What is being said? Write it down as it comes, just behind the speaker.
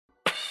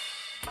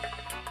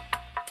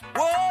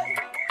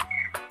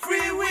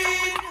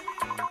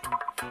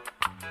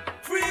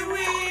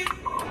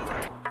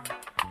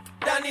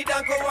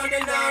Danny Danko on the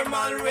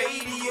normal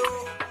radio.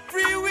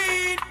 Free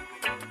weed.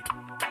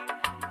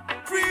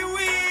 Free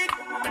weed.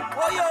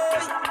 Oi, oi.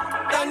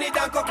 Danny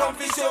Danko come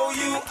to show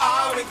you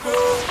how it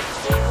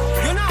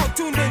grows. You're now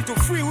tuned into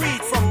Free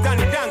Weed from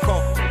Danny Danko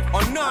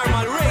on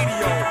normal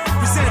radio.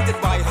 Presented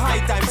by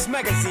High Times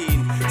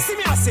Magazine. See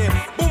me I say,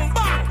 boom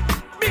bang.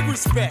 Big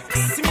respect.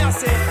 See me I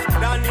say,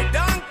 Danny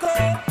Danko.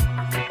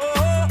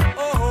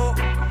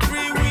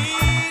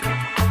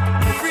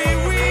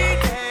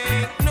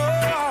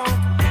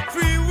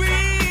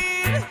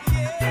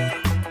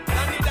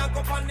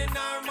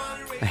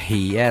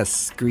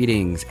 Yes,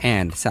 greetings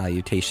and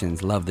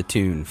salutations. Love the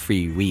tune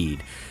Free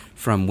Weed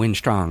from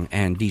Winstrong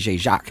and DJ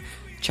Jacques.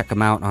 Check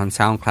them out on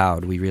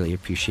SoundCloud. We really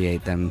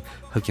appreciate them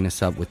hooking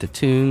us up with the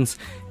tunes.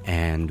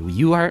 And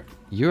you are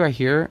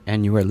here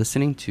and you are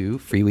listening to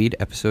Free Weed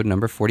episode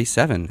number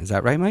 47. Is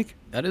that right, Mike?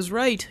 That is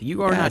right.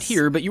 You are not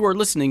here, but you are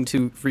listening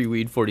to Free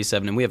Weed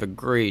 47, and we have a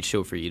great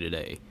show for you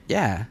today.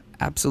 Yeah,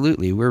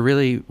 absolutely.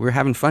 We're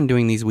having fun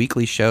doing these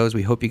weekly shows.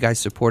 We hope you guys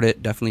support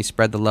it. Definitely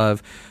spread the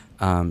love.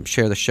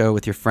 Share the show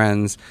with your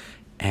friends.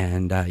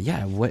 And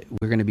we're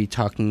going to be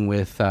talking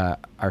with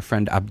our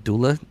friend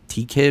Abdullah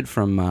T-Kid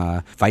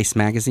from Vice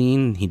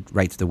Magazine. He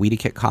writes the Weedy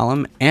Kit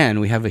column. And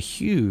we have a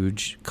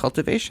huge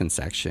cultivation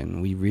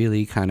section. We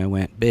really kind of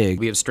went big.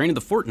 We have Strain of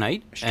the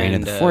Fortnight.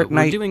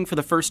 We're doing for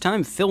the first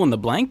time Fill in the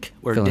Blank,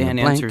 where Dan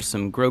answers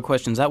some grow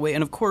questions that way.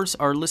 And of course,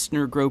 our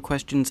listener grow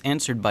questions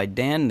answered by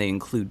Dan. They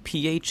include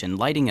pH and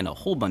lighting and a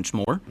whole bunch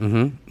more.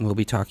 Mm-hmm. We'll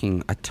be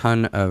talking a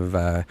ton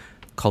of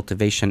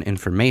cultivation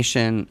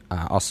information,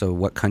 also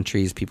what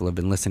countries people have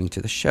been listening to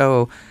the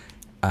show,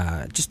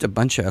 just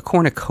a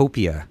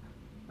cornucopia,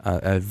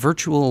 a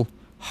virtual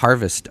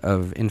harvest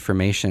of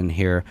information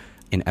here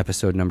in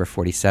episode number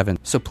 47.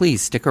 So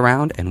please stick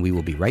around and we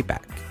will be right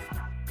back.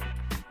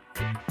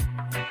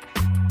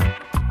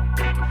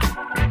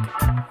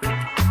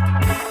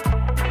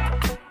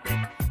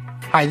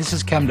 Hi, this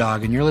is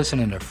ChemDog and you're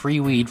listening to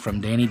Free Weed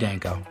from Danny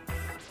Danko.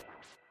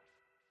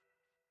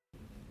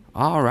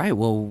 All right,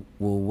 well,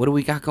 what do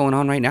we got going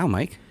on right now,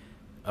 Mike?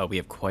 We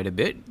have quite a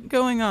bit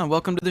going on.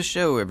 Welcome to the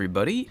show,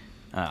 everybody.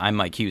 I'm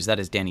Mike Hughes, that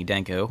is Danny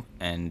Danko,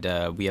 and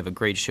we have a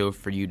great show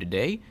for you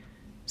today.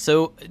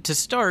 So, to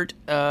start,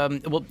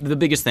 the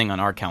biggest thing on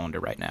our calendar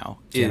right now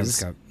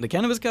is the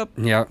Cannabis Cup.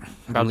 Yeah,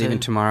 I'm leaving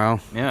tomorrow.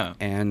 Yeah.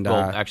 And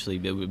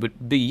actually, it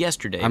would be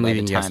yesterday. I'm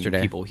leaving by the time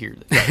yesterday. People hear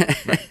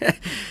this. Right.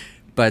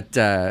 But,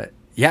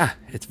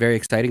 it's very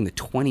exciting. The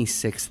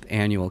 26th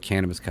annual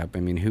Cannabis Cup. I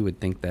mean, who would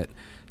think that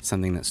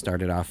something that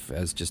started off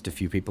as just a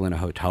few people in a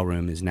hotel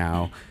room is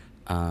now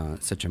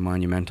such a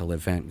monumental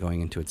event going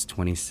into its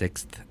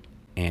 26th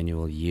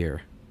annual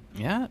year.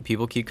 Yeah,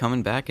 people keep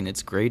coming back, and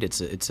it's great.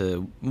 It's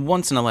a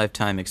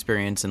once-in-a-lifetime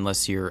experience,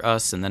 unless you're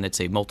us, and then it's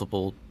a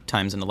multiple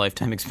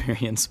times-in-a-lifetime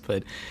experience,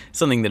 but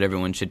something that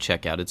everyone should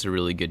check out. It's a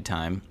really good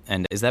time.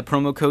 And is that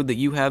promo code that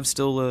you have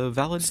still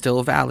valid?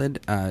 Still valid.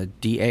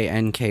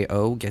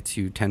 DANKO gets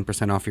you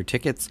 10% off your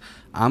tickets.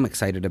 I'm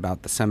excited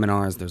about the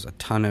seminars. There's a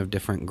ton of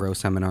different grow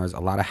seminars,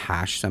 a lot of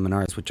hash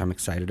seminars, which I'm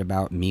excited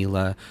about.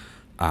 Mila,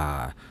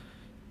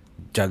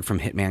 Doug from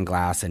Hitman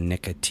Glass, and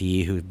Nika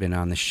T, who've been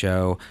on the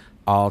show,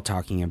 all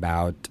talking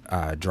about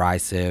dry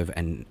sieve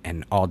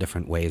and all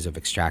different ways of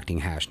extracting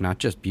hash, not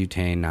just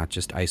butane, not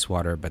just ice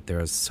water, but there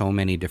are so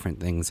many different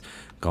things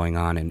going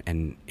on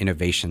and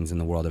innovations in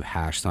the world of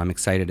hash. So I'm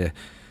excited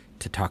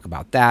to talk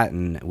about that,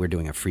 and we're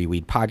doing a Free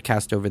Weed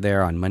podcast over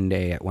there on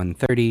Monday at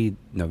 1:30,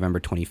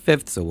 November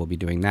 25th, so we'll be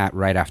doing that.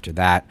 Right after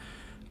that,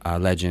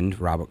 legend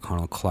Robert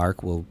Connell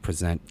Clark will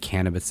present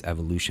Cannabis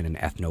Evolution and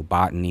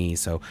Ethnobotany.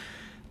 So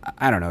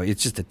I don't know,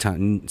 it's just a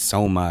ton.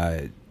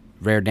 Soma,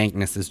 Rare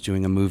Dankness is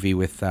doing a movie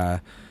with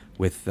the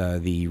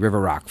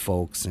River Rock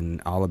folks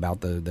and all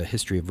about the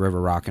history of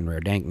River Rock and Rare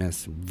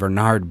Dankness.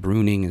 Bernard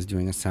Bruning is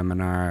doing a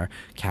seminar,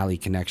 Cali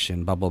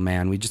Connection, Bubble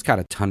Man. We just got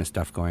a ton of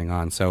stuff going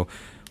on. So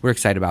we're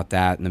excited about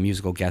that. And the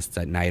musical guests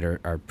at night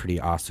are pretty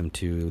awesome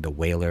too. The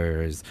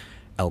Wailers,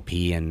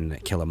 LP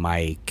and Killer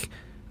Mike,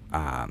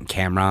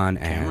 Cameron,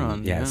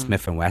 and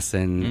Smith and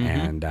Wesson,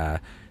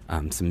 and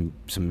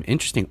some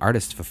interesting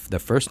artists for the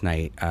first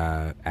night,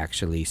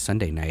 actually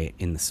Sunday night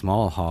in the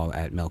small hall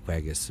at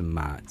Milkweg is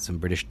some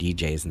British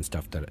DJs and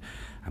stuff that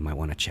I might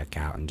want to check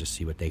out and just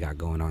see what they got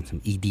going on.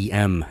 Some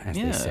EDM, as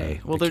they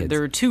say. Well,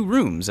 there are two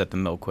rooms at the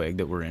Milkweg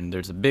that we're in.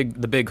 There's the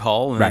big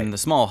hall and then the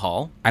small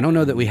hall. I don't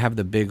know that we have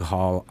the big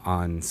hall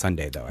on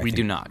Sunday though. We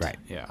do not. Right.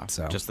 Yeah.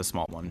 So just the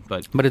small one,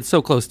 but it's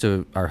so close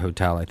to our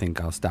hotel. I think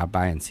I'll stop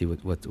by and see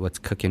what's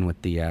cooking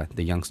with the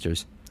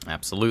youngsters.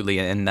 Absolutely,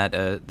 and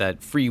that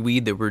free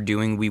weed that we're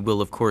doing, we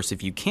will, of course,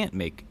 if you can't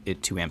make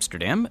it to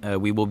Amsterdam,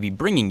 we will be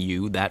bringing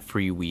you that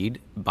free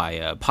weed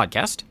by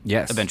podcast.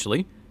 Yes.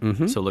 Eventually.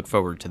 Mm-hmm. So look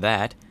forward to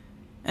that.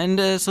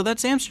 And so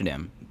that's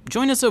Amsterdam.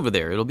 Join us over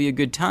there. It'll be a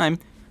good time.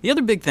 The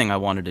other big thing I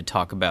wanted to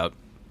talk about,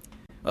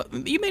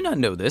 you may not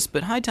know this,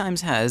 but High Times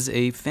has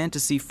a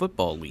fantasy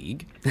football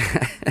league.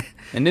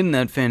 And in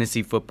that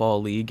fantasy football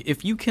league,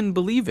 if you can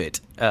believe it,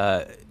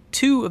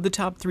 2 of the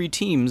top 3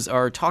 teams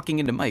are talking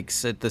into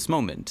mics at this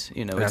moment.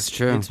 That's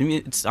true.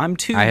 I'm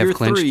 2, I you're have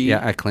clinched. 3.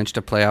 Yeah, I clinched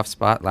a playoff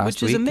spot last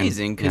week. Which is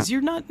amazing because yeah.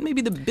 you're not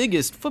maybe the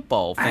biggest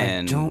football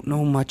fan. I don't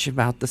know much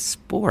about the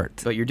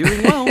sport. But you're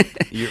doing well.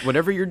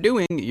 Whatever you're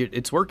doing,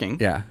 it's working.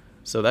 Yeah.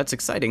 So that's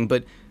exciting.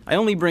 But I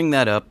only bring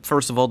that up,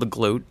 first of all, to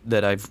gloat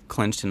that I've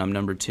clinched and I'm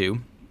number 2.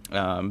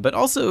 But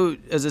also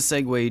as a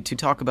segue to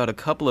talk about a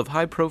couple of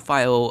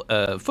high-profile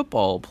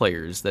football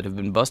players that have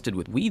been busted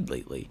with weed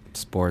lately.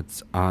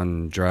 Sports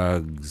on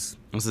drugs.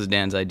 This is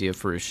Dan's idea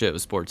for a show,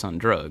 Sports on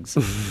Drugs.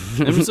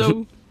 And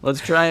so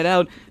let's try it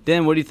out.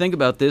 Dan, what do you think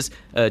about this?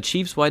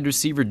 Chiefs wide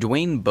receiver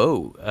Dwayne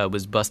Bowe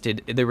was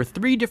busted. There were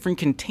 3 different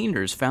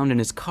containers found in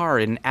his car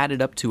and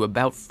added up to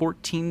about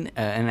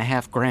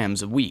 14.5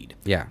 grams of weed.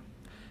 Yeah.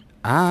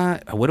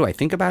 What do I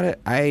think about it?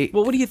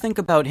 Well, what do you think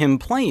about him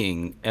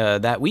playing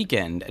that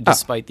weekend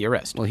despite the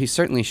arrest? Well, he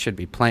certainly should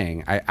be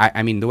playing.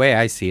 I mean, the way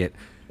I see it,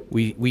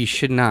 we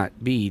should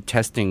not be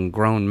testing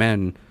grown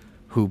men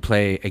who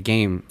play a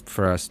game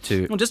for us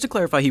to... Well, just to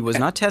clarify, he was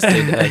not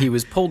tested. He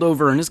was pulled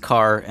over in his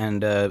car,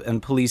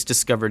 and police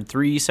discovered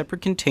 3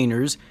 separate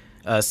containers,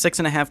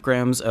 6.5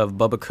 grams of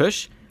Bubba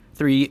Kush,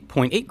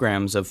 3.8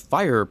 grams of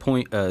Fire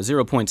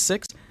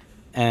 0.6,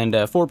 and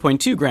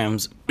 4.2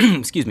 grams,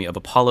 of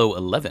Apollo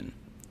 11.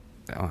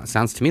 It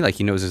sounds to me like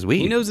he knows his weed.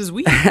 He knows his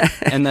weed.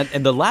 and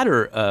the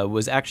latter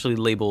was actually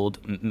labeled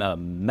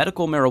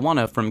medical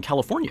marijuana from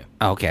California.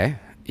 Okay.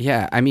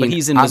 Yeah, I mean, but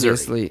he's in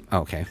obviously, Missouri.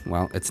 Okay,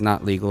 well, it's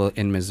not legal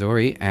in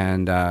Missouri,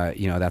 and,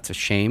 that's a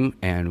shame,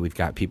 and we've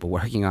got people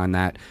working on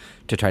that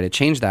to try to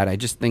change that. I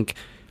just think,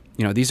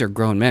 these are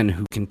grown men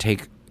who can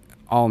take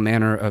all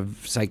manner of,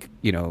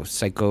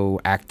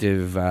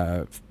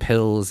 psychoactive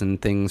pills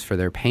and things for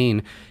their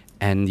pain,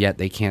 and yet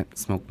they can't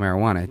smoke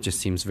marijuana. It just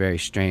seems very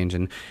strange.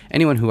 And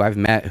anyone who I've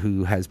met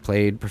who has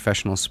played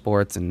professional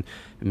sports and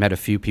met a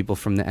few people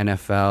from the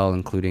NFL,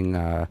 including...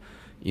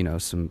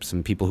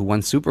 some people who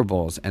won Super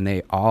Bowls, and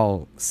they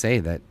all say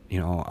that,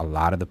 a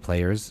lot of the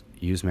players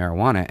use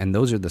marijuana, and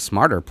those are the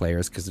smarter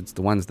players because it's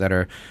the ones that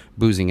are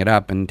boozing it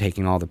up and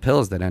taking all the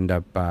pills that end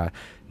up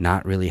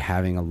not really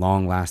having a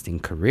long-lasting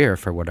career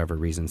for whatever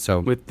reason. So,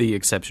 with the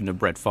exception of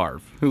Brett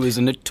Favre, who is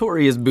a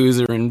notorious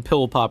boozer and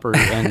pill popper,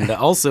 and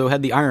also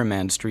had the Iron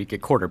Man streak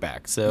at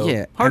quarterback. So,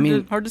 yeah,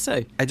 hard to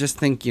say. I just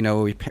think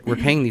we're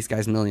paying these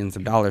guys millions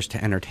of dollars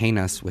to entertain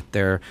us with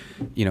their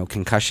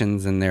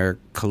concussions and their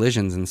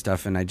collisions and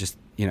stuff, and I just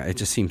it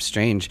just seems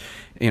strange.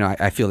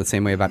 I feel the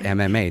same way about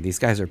MMA. These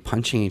guys are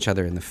punching each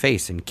other in the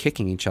face and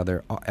kicking each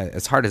other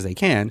as hard as they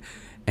can,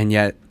 and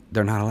yet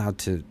they're not allowed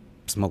to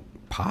smoke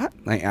pot.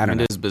 I don't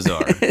know. It is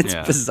bizarre. It's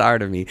bizarre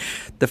to me.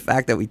 The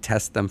fact that we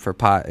test them for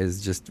pot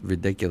is just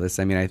ridiculous.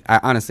 I mean, I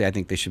honestly, I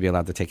think they should be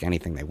allowed to take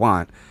anything they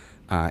want,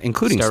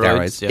 including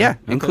steroids. Yeah, okay.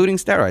 Including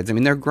steroids. I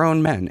mean, they're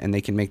grown men, and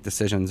they can make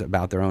decisions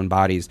about their own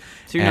bodies.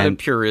 So you're not a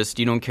purist.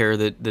 You don't care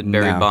that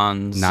Barry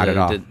Bonds... Not at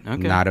all. Okay.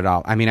 Not at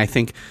all. I mean, I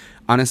think...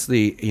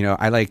 Honestly,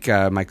 I like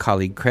my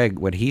colleague Craig,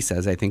 what he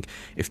says. I think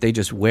if they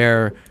just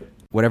wear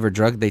whatever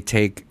drug they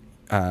take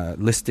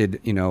listed,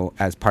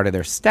 as part of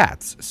their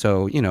stats.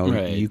 So,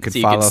 right. you could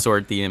so follow. You could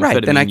sort the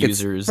amphetamine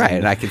users. Right,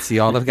 and I could see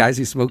all the guys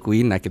who smoke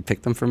weed, and I could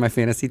pick them for my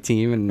fantasy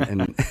team.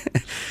 And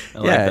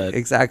yeah,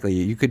 exactly.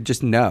 You could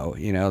just know,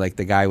 like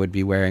the guy would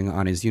be wearing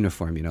on his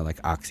uniform, like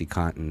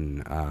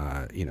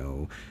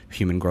OxyContin,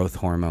 human growth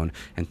hormone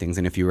and things.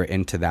 And if you were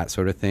into that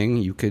sort of thing,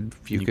 you could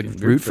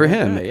root for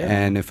him. Guy, yeah.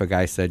 And if a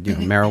guy said,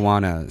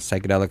 marijuana,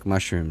 psychedelic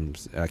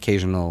mushrooms,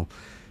 occasional,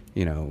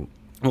 Well,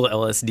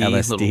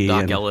 LSD, little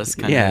Doc Ellis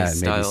kind of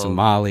style. Maybe some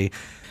Molly.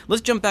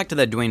 Let's jump back to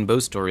that Dwayne Bowe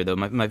story, though.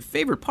 My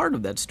favorite part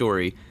of that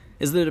story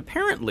is that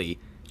apparently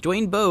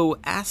Dwayne Bowe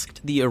asked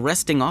the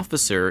arresting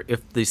officer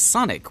if the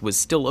Sonic was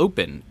still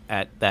open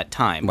at that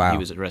time when he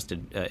was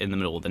arrested in the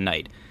middle of the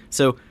night.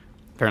 So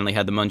apparently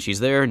had the munchies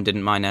there and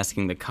didn't mind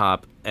asking the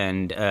cop.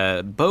 And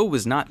Bowe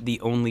was not the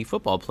only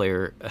football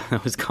player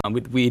that was caught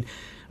with weed.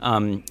 I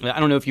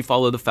don't know if you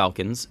follow the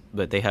Falcons,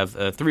 but they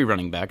have 3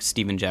 running backs,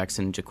 Steven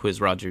Jackson, Jacquizz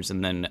Rodgers,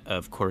 and then,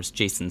 of course,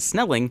 Jason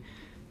Snelling.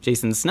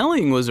 Jason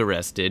Snelling was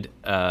arrested.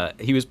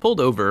 He was pulled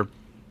over,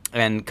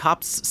 and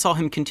cops saw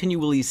him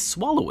continually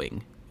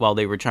swallowing while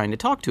they were trying to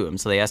talk to him.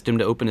 So they asked him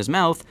to open his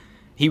mouth.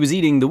 He was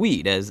eating the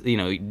weed, as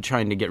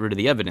trying to get rid of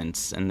the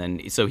evidence. And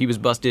then, so he was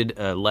busted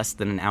less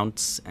than an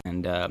ounce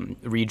and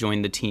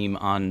rejoined the team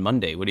on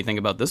Monday. What do you think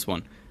about this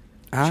one?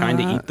 Trying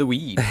to eat the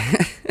weed.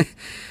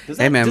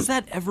 Does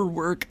that ever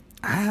work?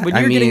 When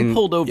you're getting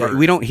pulled over. Yeah,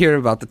 we don't hear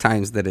about the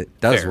times that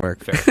it does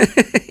work.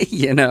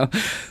 Fair.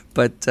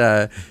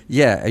 But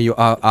you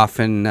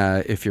often,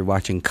 if you're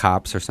watching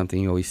Cops or something,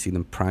 you always see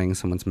them prying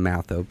someone's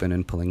mouth open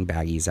and pulling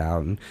baggies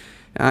out. And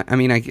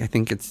I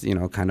think it's,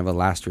 kind of a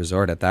last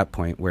resort at that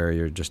point where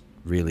you're just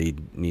really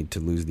need to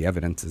lose the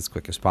evidence as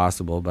quick as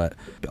possible. But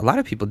a lot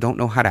of people don't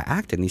know how to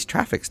act in these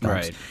traffic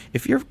stops. Right.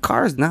 If your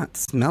car is not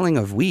smelling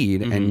of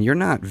weed and you're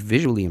not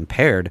visually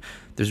impaired,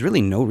 there's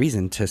really no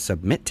reason to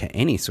submit to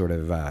any sort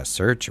of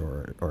search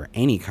or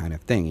any kind of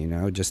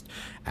thing. Just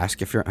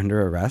ask if you're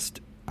under arrest.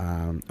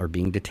 or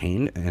being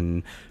detained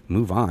and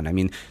move on. I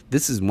mean,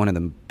 this is one of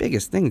the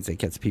biggest things that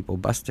gets people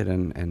busted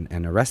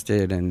and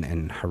arrested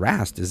and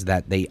harassed, is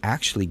that they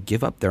actually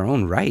give up their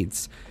own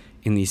rights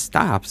in these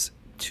stops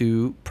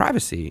to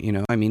privacy. You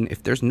know, I mean,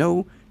 if there's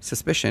no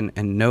suspicion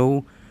and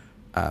no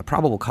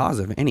probable cause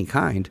of any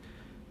kind,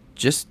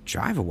 just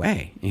drive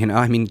away. You know,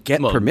 I mean,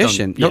 get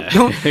permission.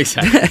 Don't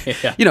exactly.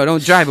 Yeah. You know,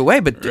 don't drive away,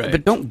 but Right.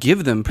 but don't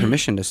give them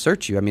permission to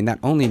search you. I mean, that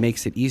only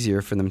makes it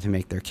easier for them to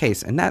make their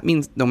case, and that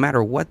means no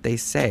matter what they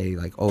say,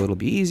 like, oh, it'll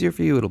be easier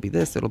for you, it'll be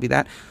this, it'll be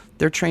that.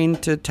 They're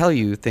trained to tell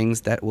you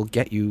things that will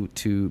get you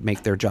to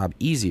make their job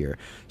easier.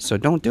 So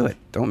don't do it.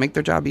 Don't make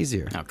their job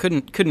easier. No,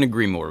 couldn't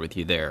agree more with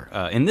you there.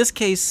 In this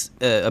case,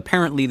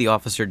 apparently the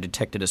officer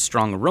detected a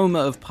strong aroma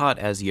of pot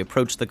as he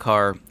approached the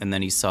car, and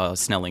then he saw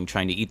Snelling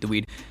trying to eat the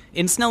weed.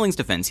 In Snelling's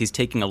defense, he's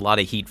taking a lot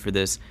of heat for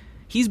this.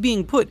 He's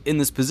being put in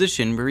this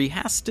position where he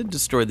has to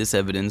destroy this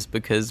evidence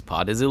because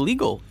pot is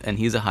illegal, and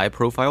he's a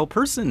high-profile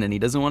person, and he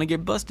doesn't want to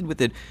get busted with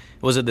it.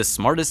 Was it the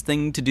smartest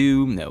thing to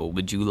do? No.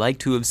 Would you like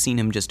to have seen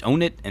him just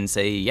own it and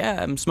say,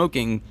 yeah, I'm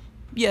smoking?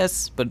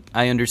 Yes, but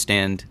I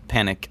understand.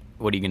 Panic.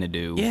 What are you going to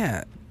do?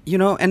 Yeah, you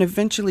know, and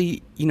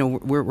eventually, you know,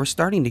 we're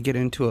starting to get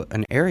into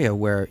an area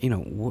where, you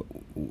know,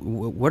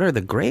 what are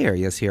the gray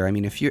areas here? I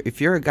mean, if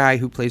you're a guy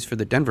who plays for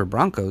the Denver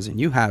Broncos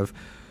and you have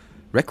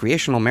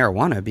recreational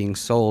marijuana being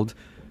sold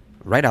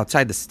right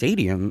outside the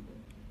stadium,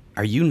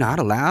 are you not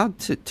allowed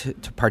to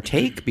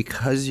partake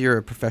because you're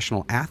a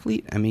professional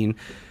athlete? I mean,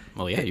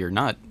 well, yeah, you're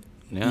not.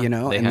 Yeah, you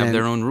know, they and have then,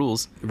 their own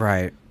rules.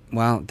 Right.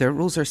 Well, their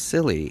rules are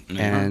silly,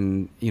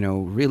 and you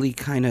know, really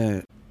kind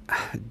of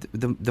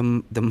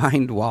the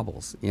mind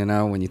wobbles. You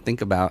know, when you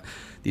think about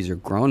these are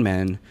grown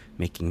men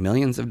making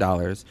millions of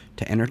dollars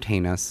to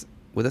entertain us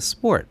with a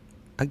sport,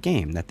 a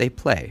game that they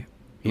play.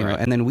 You know,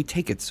 and then we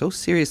take it so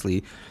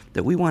seriously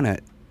that we want to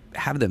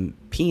have them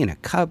pee in a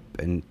cup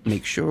and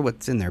make sure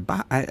what's in their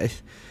body.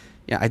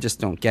 I just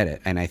don't get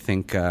it. And I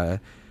think,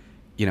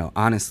 you know,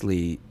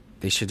 honestly,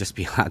 they should just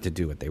be allowed to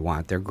do what they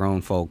want. They're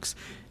grown folks.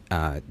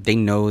 They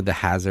know the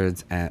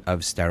hazards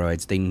of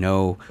steroids. They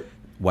know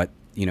what,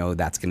 you know,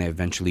 that's going to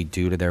eventually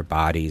do to their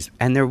bodies.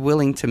 And they're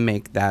willing to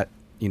make that,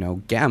 you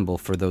know, gamble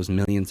for those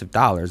millions of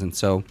dollars. And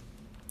so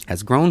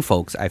as grown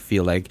folks, I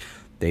feel like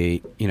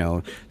they, you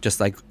know, just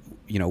like,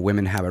 you know,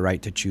 women have a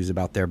right to choose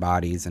about their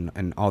bodies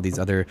and all these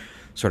other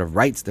sort of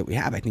rights that we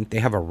have. I think they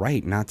have a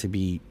right not to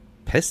be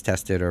piss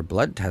tested or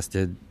blood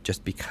tested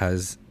just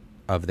because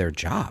of their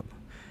job.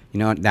 You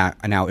know,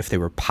 now if they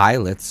were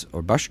pilots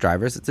or bus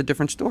drivers, it's a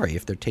different story.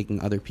 If they're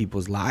taking other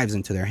people's lives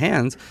into their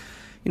hands,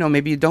 you know,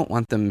 maybe you don't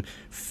want them,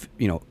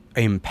 you know,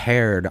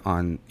 impaired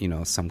on, you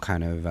know, some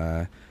kind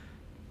of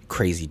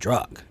crazy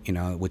drug, you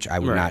know, which I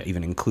would not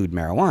even include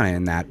marijuana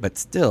in that, but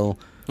still.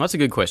 Well, that's a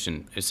good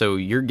question. So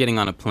you're getting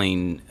on a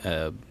plane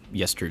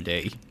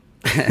yesterday,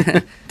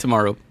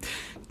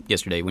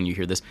 yesterday when you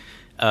hear this.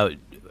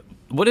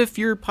 What if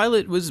your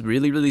pilot was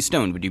really, really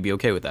stoned? Would you be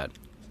okay with that?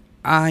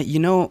 You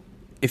know,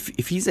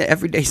 if he's an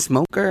everyday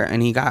smoker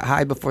and he got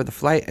high before the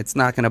flight, it's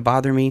not going to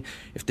bother me.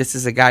 If this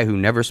is a guy who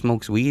never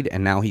smokes weed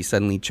and now he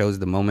suddenly chose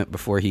the moment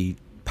before he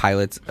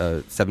pilots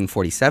a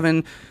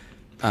 747,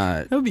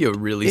 that would be a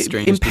really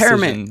strange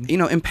impairment. decision. You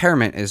know,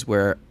 impairment is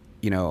where,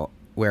 you know,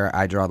 where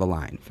I draw the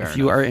line. If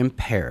you are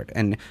impaired,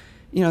 and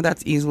you know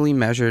that's easily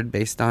measured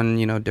based on,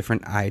 you know,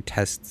 different eye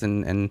tests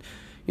and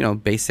you know,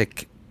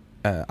 basic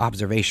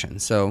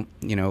observations. So,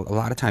 you know, a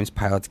lot of times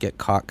pilots get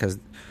caught because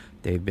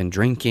they've been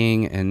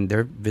drinking and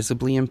they're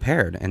visibly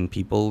impaired, and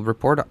people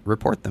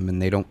report them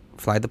and they don't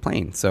fly the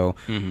plane. So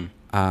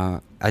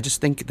I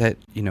just think that,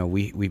 you know,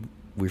 we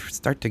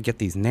start to get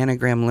these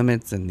nanogram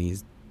limits and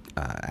these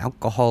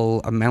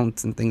alcohol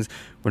amounts and things.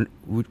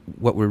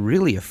 What we're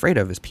really afraid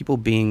of is people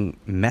being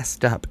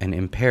messed up and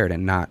impaired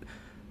and not,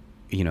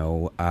 you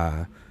know,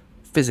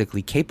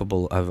 physically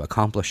capable of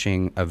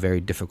accomplishing a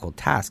very difficult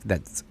task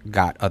that's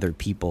got other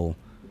people,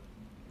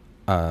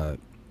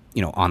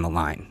 you know, on the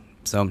line.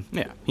 So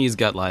yeah, he's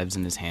got lives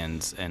in his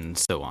hands and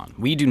so on.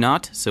 We do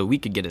not, so we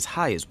could get as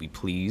high as we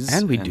please.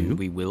 And we do.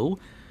 We will.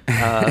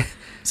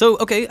 So,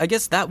 okay, I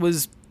guess that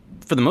was,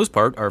 for the most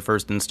part, our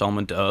first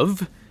installment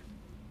of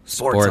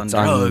Sports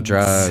on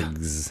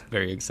Drugs.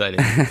 Very exciting.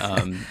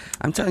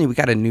 I'm telling you, we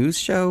got a news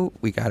show,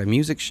 we got a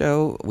music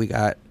show, we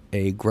got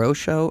a grow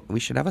show. We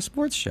should have a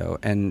sports show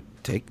and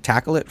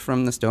tackle it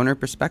from the stoner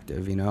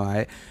perspective. You know,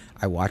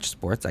 I watch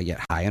sports. I get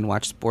high and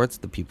watch sports.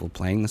 The people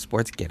playing the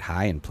sports get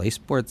high and play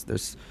sports.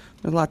 There's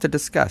a lot to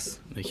discuss.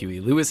 The Huey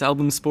Lewis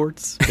album,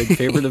 Sports, big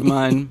favorite of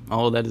mine.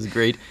 All of that is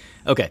great.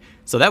 Okay,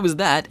 so that was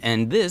that,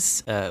 and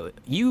this,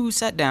 you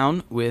sat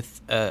down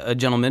with a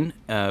gentleman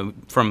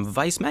from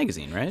Vice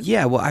magazine, right?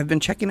 Yeah, well, I've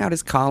been checking out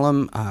his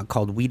column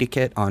called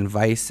Weedicate on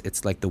Vice.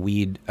 It's like the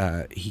weed,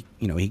 he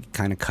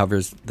kind of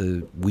covers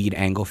the weed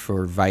angle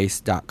for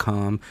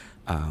Vice.com,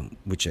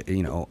 which,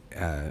 you know,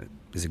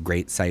 is a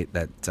great site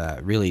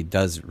that really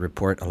does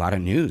report a lot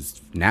of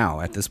news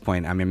now. At this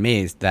point, I'm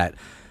amazed that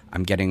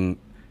I'm getting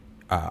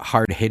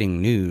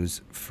hard-hitting news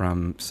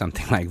from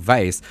something like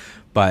Vice,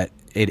 but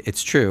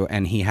it's true.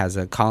 And he has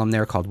a column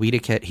there called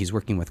Weedakit. He's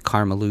working with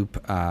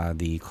Karmaloop,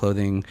 the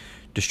clothing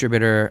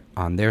distributor,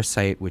 on their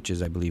site, which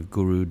is, I believe,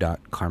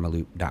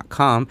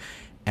 guru.karmaloop.com.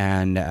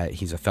 And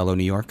he's a fellow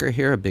New Yorker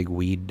here, a big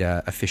weed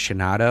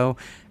aficionado.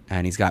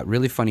 And he's got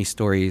really funny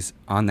stories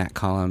on that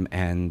column.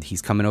 And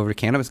he's coming over to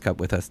Cannabis Cup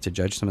with us to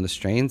judge some of the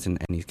strains.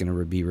 And he's going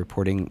to be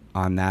reporting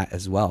on that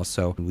as well.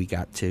 So we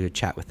got to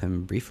chat with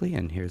him briefly.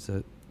 And here's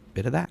a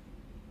bit of that.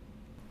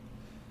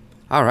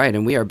 All right.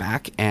 And we are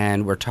back.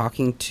 And we're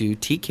talking to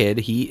T-Kid.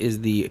 He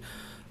is the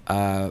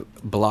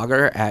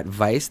blogger at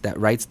Vice that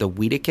writes the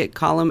Weedakit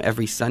column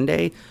every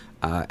Sunday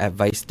at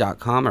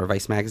vice.com or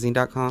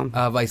vicemagazine.com.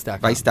 Vice.com.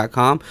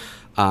 Vice.com.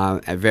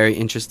 A very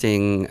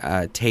interesting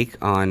take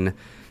on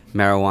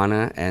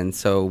marijuana. And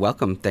so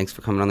welcome. Thanks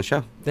for coming on the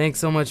show. Thanks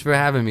so much for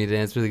having me,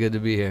 Dan. It's really good to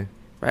be here.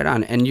 Right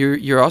on. And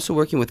you're also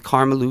working with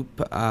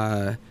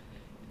Karmaloop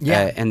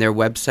and their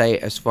website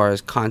as far as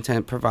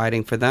content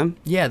providing for them?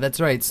 Yeah, that's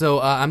right.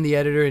 So I'm the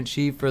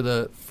editor-in-chief for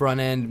the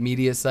front-end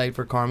media site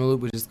for Karmaloop,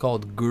 which is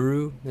called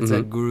Guru. It's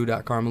at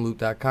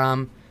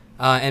guru.karmaloop.com.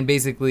 And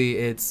basically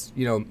it's,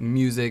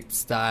 music,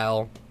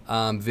 style,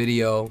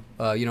 video.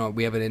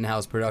 We have an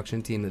in-house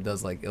production team that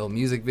does like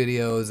music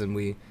videos, and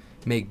we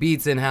make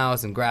beats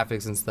in-house and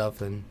graphics and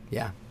stuff. And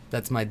yeah,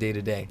 that's my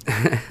day-to-day.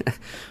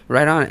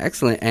 Right on.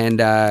 Excellent.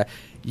 And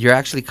you're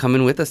actually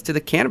coming with us to the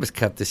Cannabis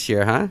Cup this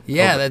year, huh?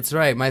 Yeah, that's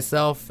right.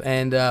 Myself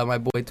and my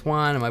boy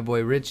Twan and my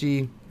boy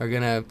Richie are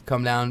going to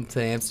come down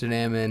to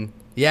Amsterdam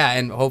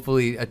and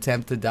hopefully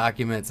attempt to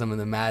document some of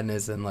the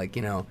madness and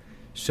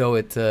show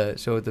it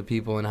to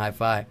people in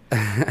hi-fi.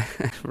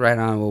 Right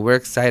on. Well, we're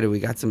excited. We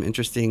got some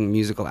interesting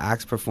musical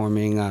acts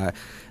performing.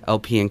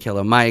 LP and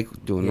Killer Mike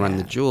doing Run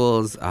the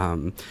Jewels,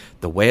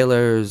 the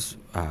Wailers,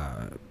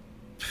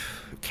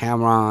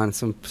 Cameron,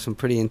 some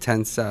pretty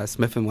intense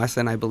Smith &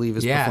 Wesson, I believe,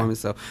 is performing.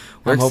 So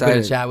we're excited.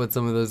 Hoping to chat with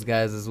some of those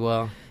guys as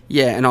well.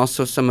 Yeah, and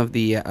also some of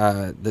the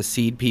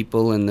seed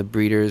people and the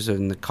breeders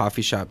and the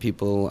coffee shop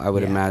people, I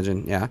would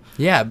imagine. Yeah.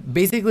 Yeah,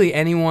 basically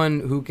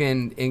anyone who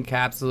can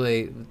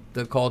encapsulate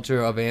the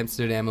culture of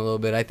Amsterdam a little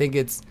bit. I think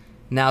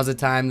now's the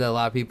time that a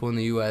lot of people in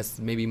the U.S.,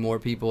 maybe more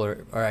people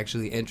are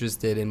actually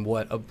interested in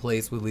what a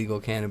place with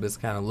legal cannabis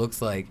kind of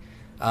looks like.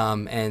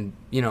 And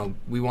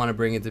we want to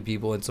bring it to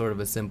people in sort of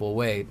a simple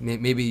way.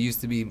 Maybe it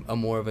used to be a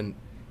more of an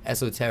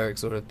esoteric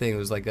sort of thing. It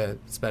was like a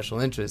special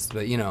interest,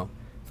 but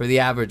for the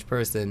average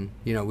person,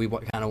 we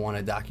kind of want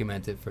to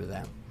document it for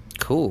them.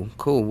 Cool.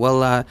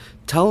 Well,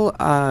 tell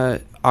our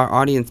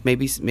audience,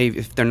 maybe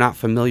if they're not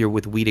familiar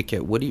with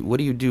Weedakit, what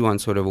do you do on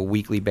sort of a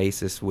weekly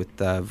basis with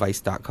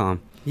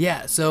Vice.com?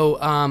 Yeah,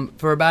 so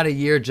for about a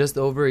year, just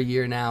over a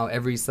year now,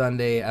 every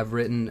Sunday I've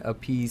written a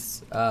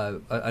piece,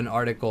 an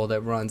article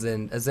that runs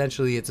in.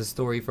 Essentially, it's a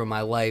story from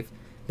my life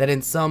that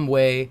in some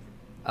way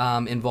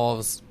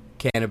involves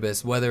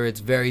cannabis, whether it's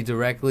very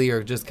directly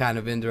or just kind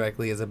of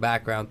indirectly as a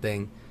background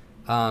thing.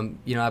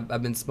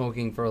 I've been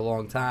smoking for a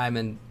long time,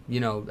 and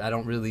I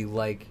don't really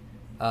like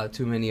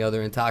too many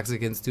other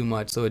intoxicants too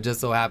much. So it just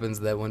so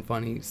happens that when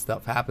funny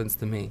stuff happens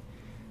to me,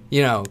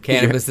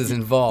 cannabis is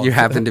involved. You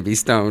happen to be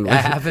stoned. I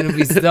happen to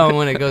be stoned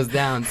when it goes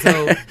down.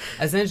 So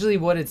essentially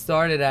what it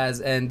started as,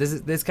 and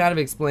this kind of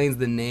explains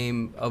the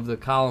name of the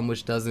column,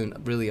 which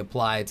doesn't really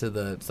apply to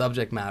the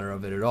subject matter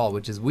of it at all,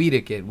 which is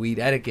Weedakit, Weed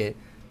Etiquette,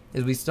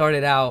 is we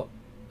started out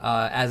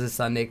as a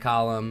Sunday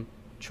column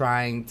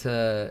trying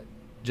to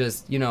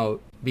just,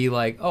 be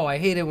like, oh, I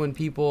hate it when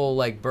people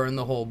like burn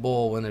the whole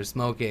bowl when they're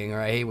smoking, or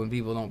I hate when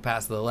people don't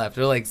pass to the left,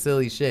 or like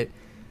silly shit.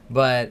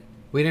 But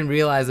we didn't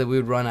realize that we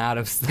would run out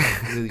of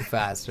stuff really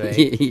fast, right?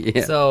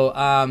 Yeah. So,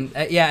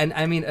 and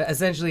I mean,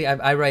 essentially,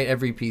 I write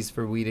every piece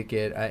for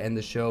Weedakit, and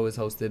the show is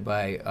hosted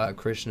by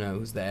Krishna,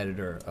 who's the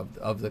editor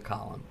of the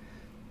column.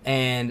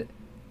 And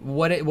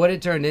what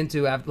it turned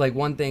into, after like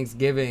one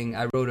Thanksgiving,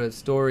 I wrote a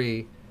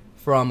story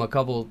from a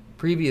couple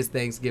previous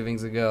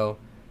Thanksgivings ago,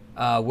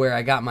 where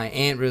I got my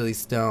aunt really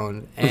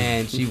stoned,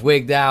 and she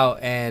wigged out,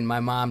 and my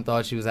mom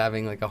thought she was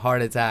having like a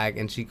heart attack,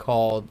 and she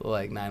called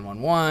like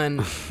 911,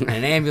 and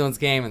an ambulance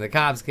came, and the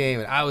cops came,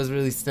 and I was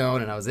really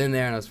stoned, and I was in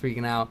there, and I was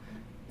freaking out,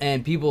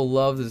 and people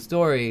loved the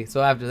story.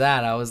 So after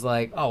that, I was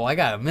like, oh, I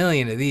got 1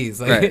 million of these,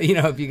 like, right.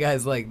 If you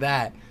guys like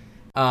that.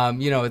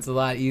 It's a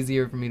lot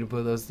easier for me to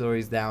put those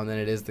stories down than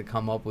it is to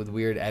come up with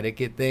weird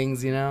etiquette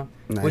things, Nice.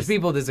 Which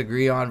people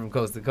disagree on from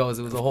coast to coast.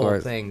 It was a whole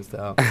thing,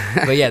 so.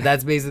 But yeah,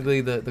 that's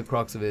basically the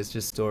crux of it. It's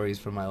just stories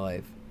from my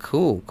life.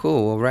 Cool.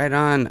 Well, right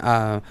on.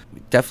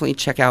 Definitely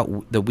check out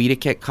the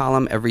Weedakit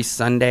column every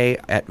Sunday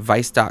at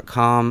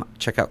vice.com.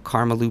 Check out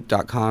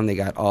karmaloop.com. They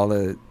got all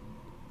the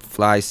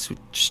fly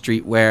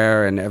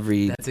streetwear and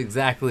That's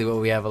exactly what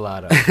we have a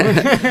lot of.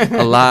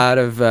 a lot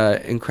of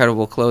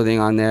incredible clothing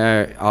on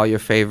there. All your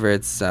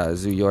favorites,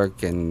 Zoo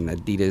York and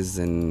Adidas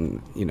and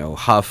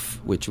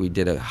Huff, which we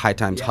did a High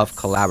Times Huff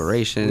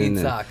collaboration. Weed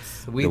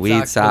socks. The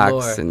weed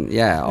socks and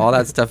all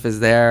that stuff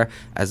is there,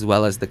 as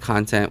well as the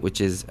content,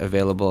 which is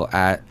available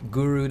at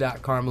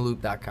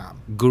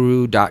guru.karmaloop.com.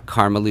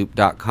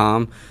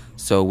 guru.karmaloop.com.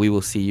 So we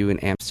will see you in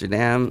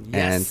Amsterdam. Yes.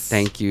 And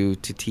thank you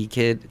to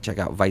T-Kid. Check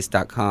out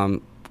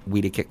vice.com.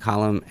 Weed Kit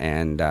column,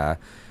 and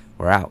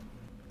we're out.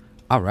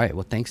 All right.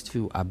 Well, thanks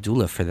to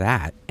Abdullah for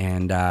that.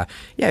 And yeah,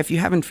 if you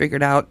haven't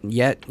figured out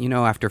yet,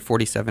 after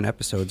 47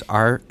 episodes,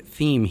 our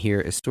theme here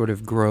is sort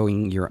of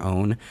growing your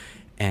own.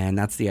 And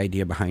that's the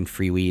idea behind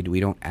Free Weed. We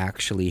don't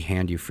actually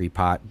hand you free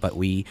pot, but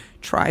we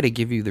try to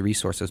give you the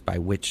resources by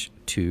which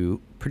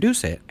to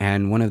produce it.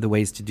 And one of the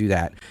ways to do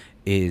that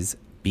is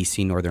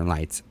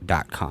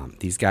bcnorthernlights.com.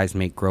 These guys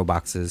make grow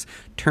boxes,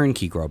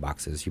 turnkey grow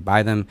boxes. You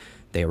buy them,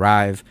 they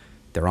arrive,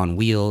 they're on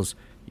wheels.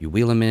 You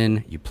wheel them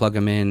in, you plug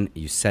them in,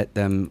 you set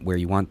them where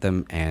you want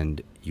them,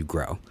 and you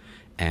grow.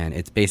 And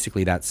it's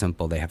basically that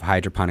simple. They have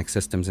hydroponic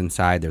systems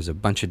inside. There's a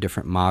bunch of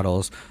different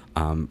models,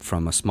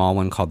 from a small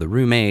one called the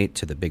Roommate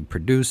to the big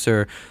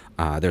producer.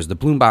 There's the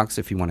Bloom Box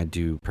if you want to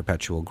do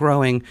perpetual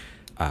growing.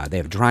 They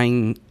have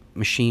drying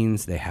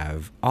machines. They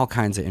have all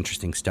kinds of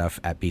interesting stuff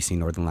at BC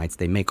Northern Lights.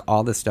 They make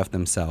all this stuff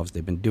themselves.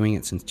 They've been doing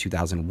it since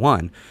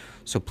 2001.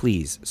 So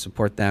please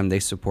support them. They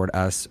support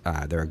us.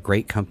 They're a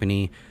great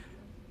company.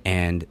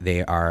 And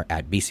they are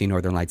at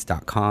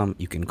bcnorthernlights.com.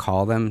 You can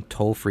call them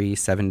toll-free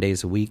 7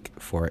 days a week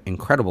for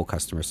incredible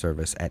customer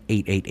service at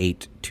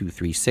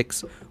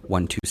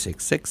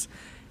 888-236-1266.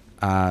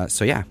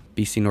 So yeah,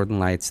 BC Northern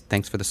Lights,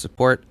 thanks for the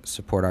support.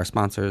 Support our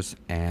sponsors.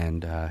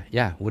 And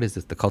yeah, what is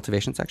this, the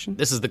cultivation section?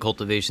 This is the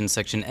cultivation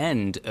section,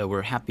 and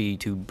we're happy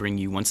to bring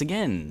you once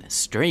again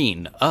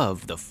Strain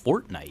of the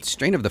Fortnight.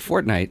 Strain of the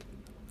Fortnight.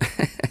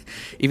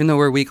 Even though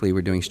we're weekly,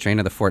 we're doing Strain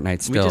of the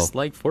Fortnight still. We just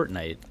like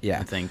Fortnite,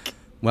 yeah. I think.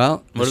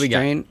 Well, what do we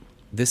got?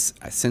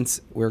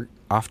 Since we're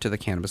off to the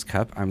Cannabis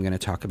Cup, I'm going to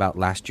talk about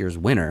last year's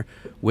winner,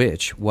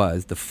 which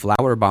was the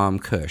Flower Bomb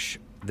Kush.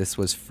 This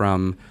was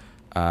from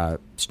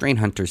Strain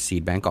Hunter's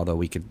Seed Bank, although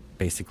we could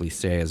basically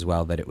say as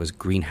well that it was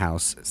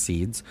Greenhouse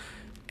Seeds.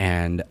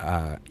 And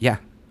yeah,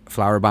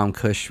 Flower Bomb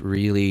Kush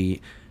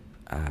really,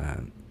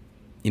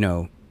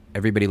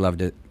 everybody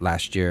loved it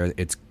last year.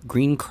 It's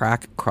green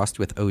crack crossed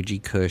with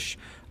OG Kush.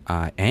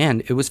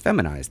 And it was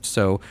feminized.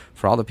 So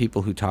for all the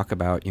people who talk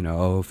about,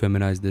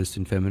 feminize this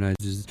and feminize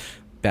is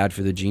bad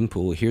for the gene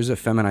pool, here's a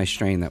feminized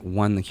strain that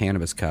won the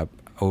Cannabis Cup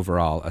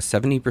overall. A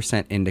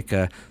 70%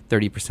 indica,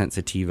 30%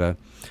 sativa.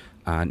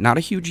 Not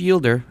a huge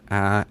yielder,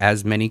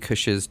 as many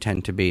Kushes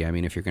tend to be. I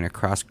mean, if you're going to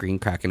cross green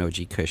crack and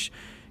OG Kush,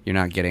 you're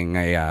not getting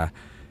a,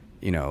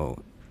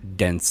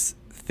 dense,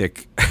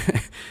 thick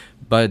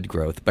bud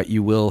growth, but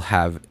you will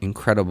have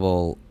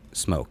incredible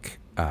smoke.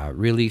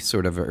 Really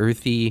sort of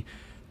earthy,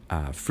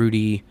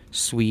 fruity,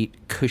 sweet,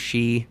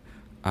 cushy,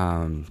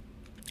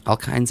 all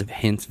kinds of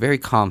hints, very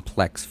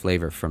complex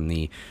flavor from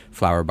the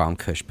Flower Bomb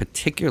Kush,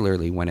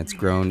 particularly when it's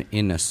grown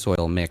in a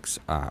soil mix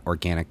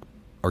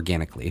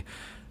organically.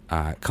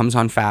 Comes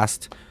on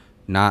fast,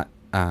 not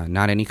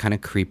any kind of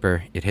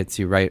creeper. It hits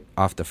you right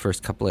off the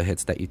first couple of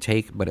hits that you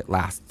take, but it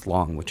lasts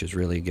long, which is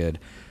really good,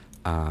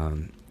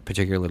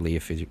 particularly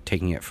if you're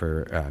taking it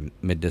for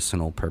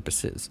medicinal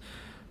purposes.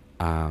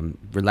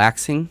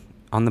 Relaxing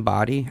on the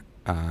body,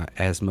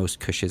 as most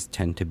Kushes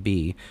tend to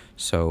be.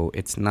 So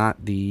it's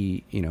not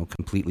the,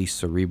 completely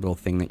cerebral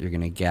thing that you're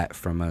going to get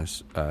from a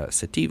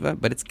sativa,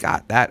 but it's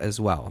got that as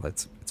well.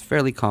 It's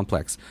fairly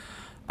complex.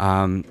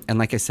 And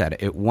like I said,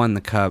 it won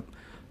the cup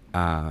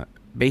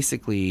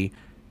basically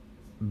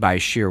by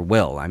sheer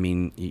will. I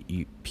mean,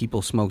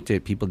 people smoked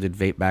it. People did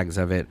vape bags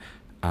of it.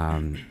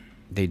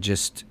 They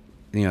just,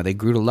 they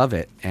grew to love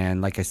it.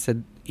 And like I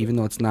said, even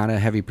though it's not a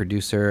heavy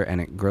producer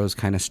and it grows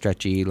kind of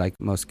stretchy like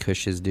most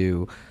Kushes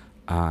do,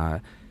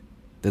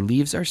 the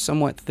leaves are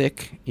somewhat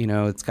thick.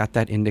 It's got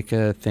that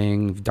indica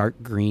thing, dark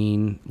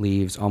green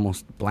leaves,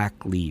 almost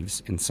black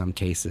leaves in some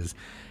cases,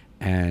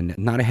 and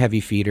not a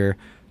heavy feeder,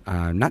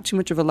 not too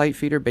much of a light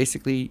feeder.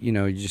 Basically,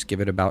 you just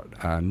give it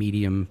about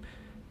medium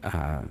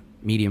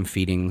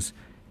feedings,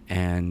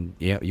 and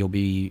yeah, you'll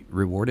be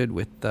rewarded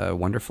with the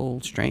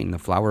wonderful strain, the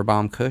Flower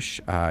Bomb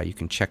Kush. You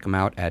can check them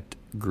out at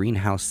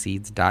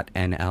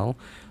greenhouseseeds.nl.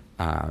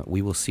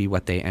 We will see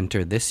what they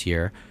enter this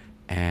year.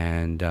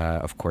 And,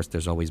 of course,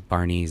 there's always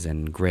Barney's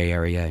and Gray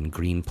Area and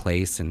Green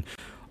Place, and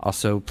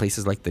also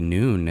places like the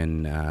Noon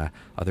and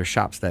other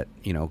shops that,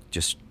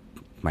 just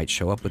might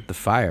show up with the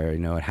fire.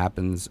 It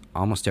happens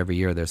almost every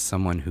year. There's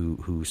someone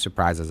who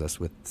surprises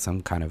us with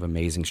some kind of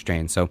amazing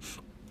strain. So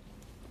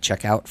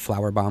check out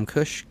Flower Bomb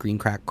Kush, green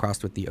crack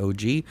crossed with the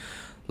OG.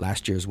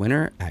 Last year's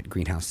winner at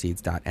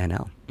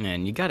greenhouseseeds.nl.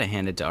 And you got to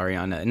hand it to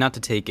Ariana, not to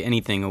take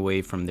anything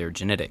away from their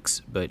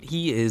genetics, but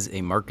he is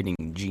a marketing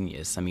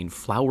genius. I mean,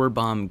 Flower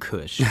Bomb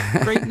Kush,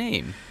 great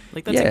name.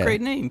 Like, that's a great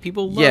name.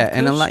 People love Kush. Yeah,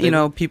 and a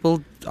lot,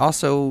 people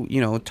also,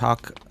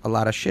 talk a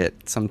lot of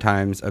shit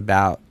sometimes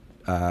about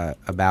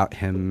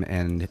him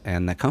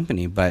and the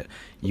company, but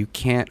you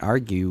can't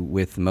argue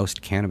with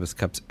most Cannabis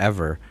Cups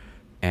ever.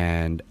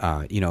 And,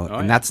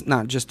 and that's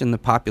not just in the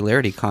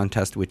popularity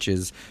contest, which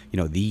is,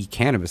 the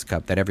Cannabis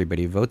Cup that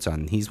everybody votes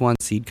on. He's won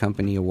Seed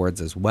Company Awards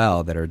as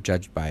well that are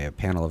judged by a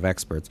panel of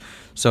experts.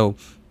 So,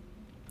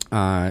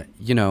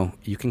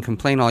 you can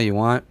complain all you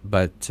want,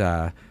 but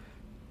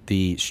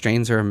the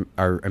strains are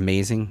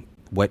amazing.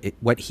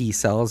 What he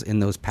sells in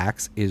those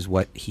packs is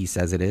what he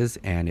says it is,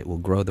 and it will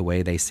grow the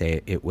way they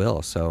say it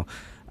will. So,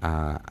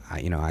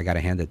 I got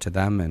to hand it to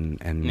them.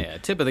 And Yeah,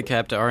 tip of the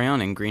cap to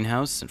Ariane and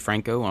Greenhouse and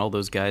Franco and all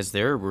those guys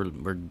there.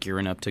 We're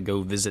gearing up to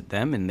go visit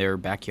them in their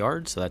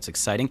backyard, so that's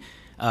exciting.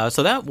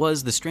 So that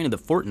was the strain of the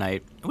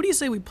fortnight. What do you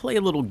say we play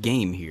a little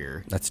game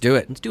here? let's do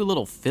it. Let's do a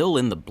little fill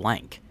in the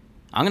blank.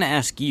 I'm going to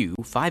ask you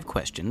 5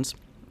 questions.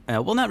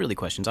 Well, not really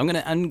questions. I'm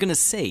gonna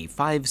say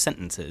 5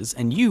 sentences,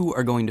 and you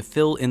are going to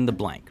fill in the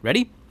blank.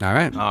 Ready? All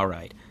right. All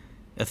right.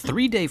 A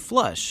 3-day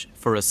flush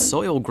for a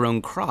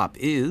soil-grown crop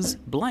is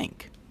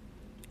blank.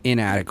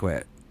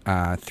 Inadequate.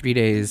 3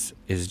 days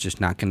is just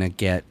not going to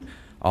get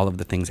all of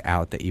the things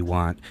out that you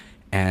want.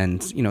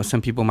 And,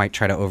 some people might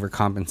try to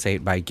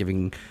overcompensate by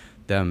giving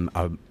them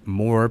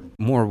more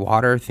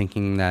water,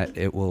 thinking that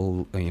it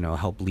will,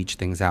 help leach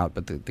things out.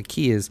 But the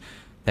key is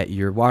that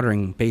you're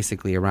watering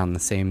basically around the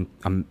same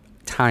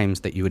times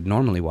that you would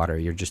normally water.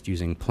 You're just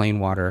using plain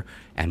water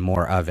and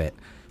more of it.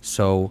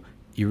 So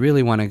you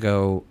really want to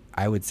go,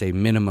 I would say,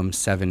 minimum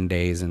 7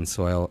 days in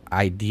soil,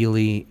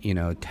 ideally,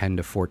 10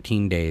 to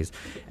 14 days.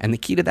 And the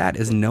key to that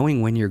is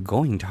knowing when you're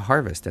going to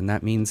harvest. And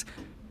that means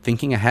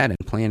thinking ahead and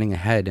planning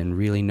ahead and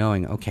really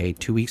knowing, okay,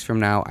 2 weeks from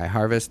now I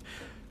harvest,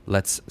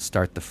 let's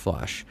start the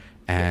flush.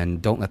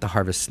 And don't let the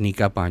harvest sneak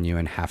up on you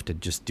and have to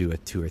just do a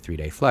 2 or 3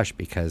 day flush,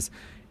 because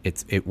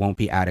it won't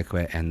be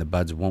adequate and the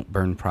buds won't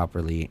burn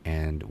properly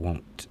and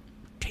won't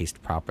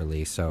taste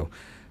properly. So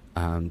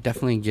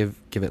definitely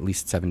give at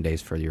least 7 days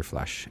for your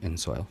flush in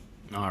soil.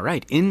 All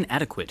right,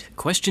 inadequate.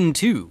 Question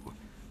 2.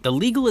 The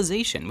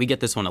legalization, we get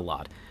this one a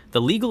lot.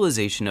 The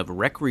legalization of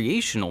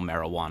recreational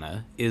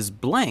marijuana is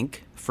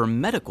blank for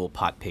medical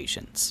pot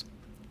patients.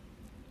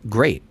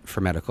 Great for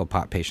medical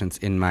pot patients,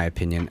 in my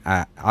opinion.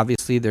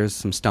 Obviously, there's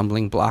some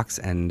stumbling blocks,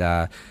 and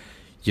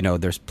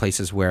there's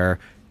places where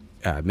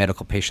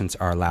medical patients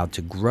are allowed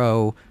to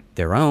grow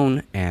their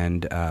own,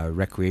 and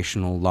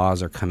recreational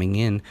laws are coming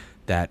in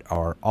that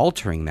are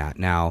altering that.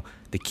 Now,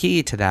 the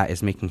key to that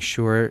is making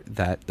sure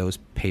that those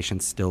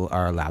patients still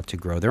are allowed to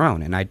grow their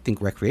own. And I think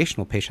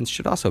recreational patients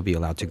should also be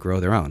allowed to grow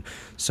their own.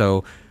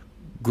 So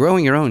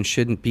growing your own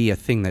shouldn't be a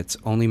thing that's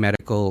only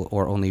medical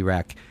or only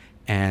rec.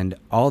 And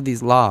all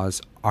these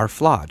laws are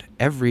flawed,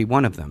 every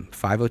one of them.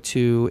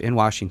 502 in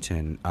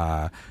Washington,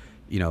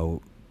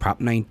 Prop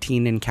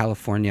 19 in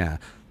California,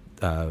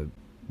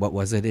 what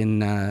was it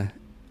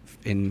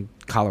in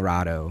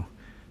Colorado?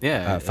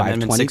 Yeah,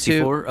 522.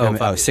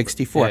 64.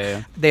 64.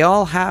 Yeah. They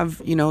all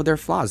have, their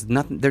flaws.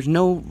 There's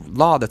no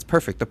law that's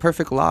perfect. The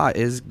perfect law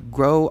is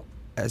grow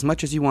as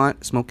much as you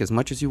want, smoke as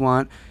much as you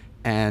want,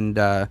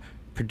 and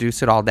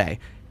produce it all day.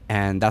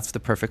 And that's the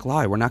perfect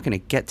law. We're not going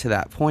to get to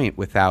that point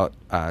without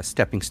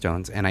stepping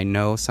stones. And I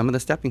know some of the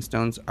stepping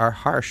stones are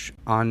harsh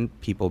on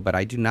people, but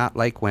I do not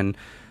like when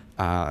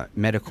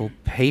medical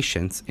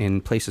patients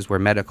in places where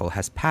medical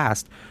has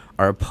passed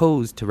are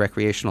opposed to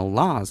recreational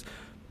laws,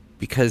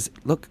 because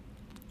look,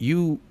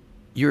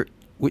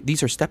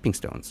 these are stepping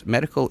stones.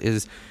 Medical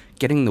is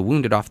getting the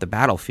wounded off the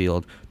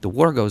battlefield. The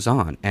war goes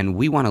on, and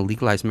we want to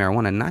legalize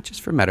marijuana not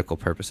just for medical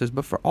purposes,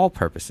 but for all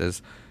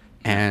purposes.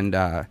 And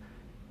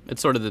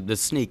it's sort of the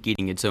snake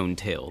eating its own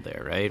tail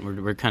there, right?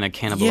 We're kind of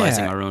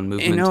cannibalizing our own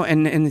movement.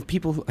 And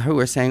people who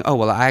are saying, oh,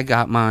 well, I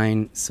got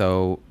mine,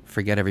 so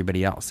forget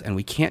everybody else. And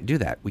we can't do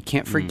that. We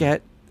can't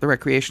forget the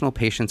recreational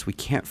patients. We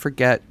can't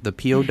forget the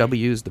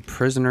POWs, the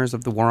prisoners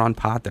of the war on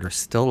pot that are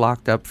still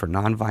locked up for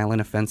nonviolent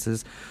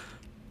offenses.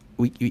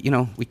 We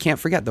can't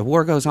forget the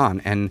war goes on.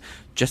 And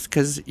just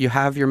because you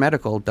have your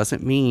medical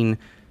doesn't mean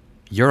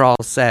you're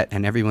all set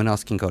and everyone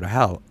else can go to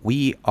hell.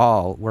 We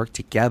all work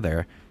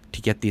together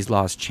to get these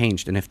laws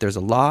changed. And if there's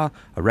a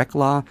rec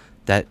law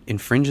that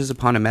infringes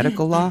upon a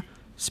medical law,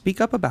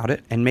 speak up about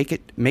it and make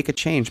a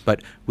change.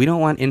 But we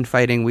don't want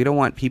infighting. We don't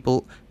want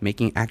people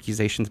making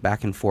accusations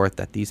back and forth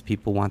that these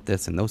people want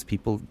this and those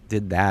people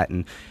did that.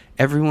 And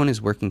everyone is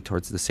working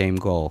towards the same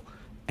goal.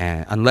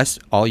 Unless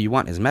all you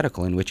want is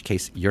medical, in which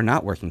case you're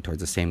not working towards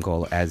the same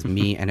goal as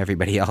me and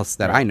everybody else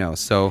that I know.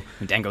 So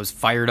Dango's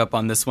fired up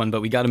on this one, but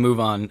we got to move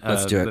on.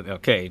 Let's do it.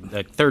 Okay,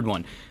 the third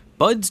one.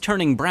 Buds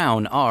turning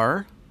brown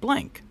are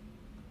blank.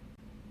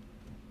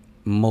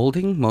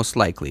 Molding, most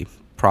likely,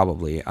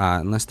 probably,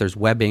 unless there's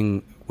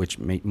webbing, which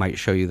might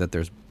show you that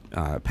there's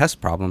a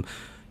pest problem.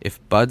 If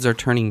buds are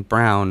turning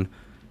brown,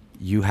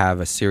 you have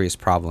a serious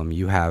problem.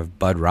 You have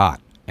bud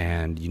rot,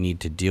 and you need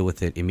to deal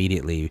with it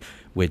immediately,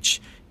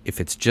 which if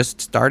it's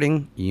just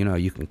starting,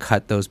 you can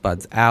cut those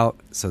buds out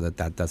so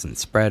that doesn't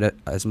spread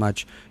as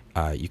much.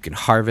 You can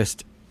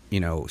harvest,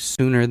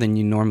 sooner than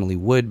you normally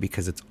would,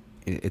 because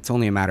it's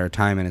only a matter of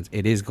time, and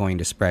it is going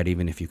to spread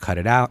even if you cut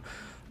it out.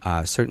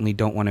 Certainly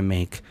don't want to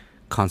make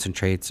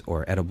concentrates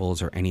or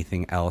edibles or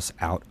anything else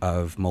out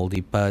of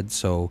moldy buds.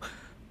 So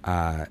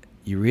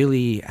you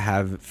really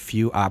have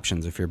few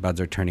options if your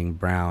buds are turning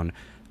brown.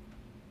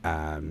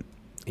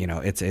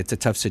 It's a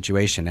tough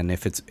situation, and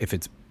if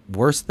it's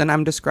worse than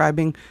I'm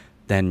describing,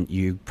 then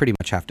you pretty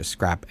much have to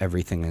scrap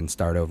everything and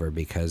start over,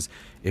 because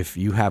if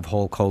you have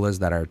whole colas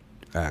that are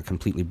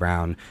completely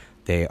brown,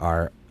 they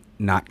are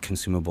not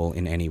consumable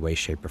in any way,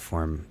 shape, or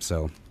form.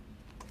 So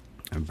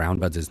brown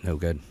buds is no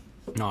good.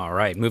 All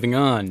right, moving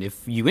on.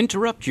 If you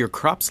interrupt your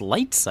crop's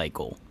light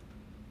cycle,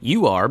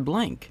 you are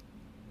blank.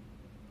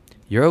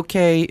 You're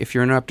okay if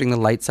you're interrupting the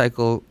light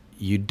cycle.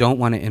 You don't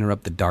want to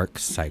interrupt the dark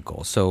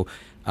cycle. So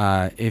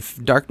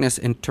if darkness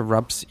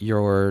interrupts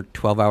your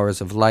 12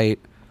 hours of light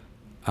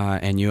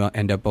and you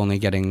end up only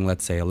getting,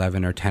 let's say,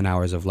 11 or 10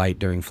 hours of light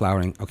during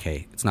flowering,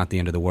 okay, it's not the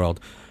end of the world.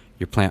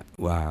 Your plant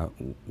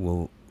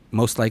will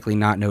most likely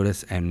not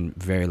notice and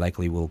very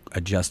likely will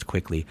adjust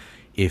quickly.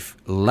 If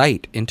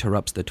light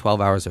interrupts the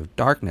 12 hours of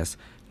darkness,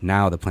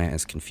 now the plant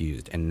is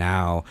confused, and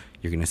now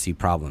you're going to see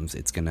problems.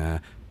 It's going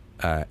to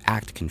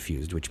act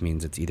confused, which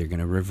means it's either going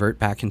to revert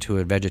back into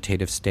a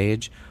vegetative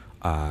stage,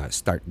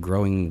 start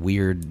growing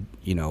weird,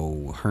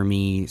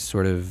 Hermy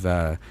sort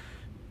of,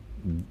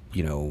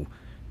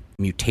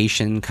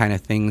 mutation kind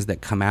of things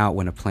that come out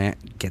when a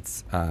plant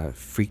gets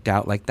freaked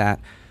out like that.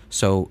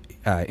 So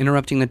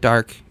interrupting the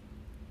dark,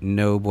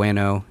 no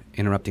bueno.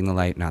 Interrupting the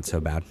light, not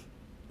so bad.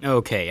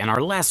 Okay, and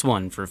our last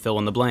one for fill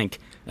in the blank.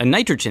 A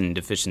nitrogen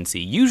deficiency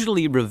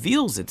usually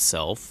reveals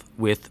itself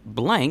with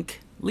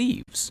blank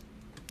leaves.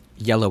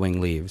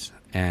 Yellowing leaves.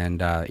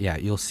 And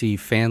you'll see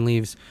fan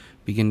leaves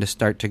begin to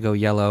start to go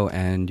yellow,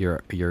 and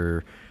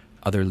your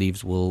other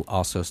leaves will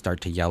also start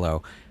to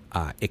yellow.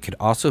 It could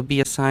also be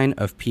a sign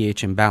of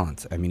pH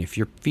imbalance. I mean, if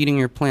you're feeding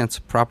your plants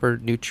proper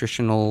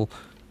nutritional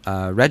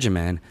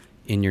regimen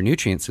in your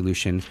nutrient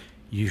solution,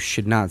 you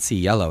should not see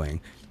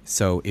yellowing.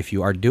 So if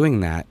you are doing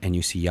that and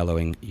you see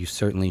yellowing, you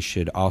certainly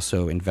should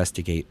also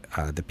investigate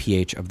the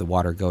pH of the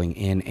water going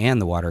in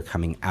and the water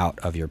coming out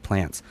of your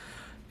plants.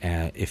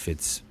 If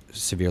it's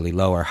severely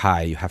low or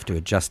high, you have to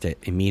adjust it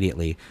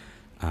immediately.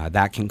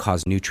 That can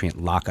cause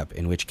nutrient lockup,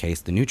 in which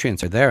case the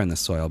nutrients are there in the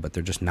soil, but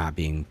they're just not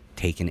being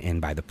taken in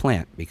by the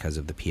plant because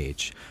of the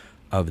pH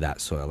of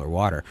that soil or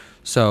water.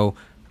 So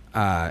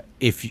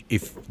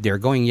if they're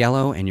going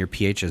yellow and your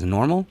pH is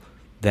normal,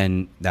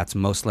 then that's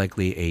most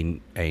likely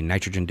a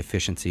nitrogen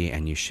deficiency,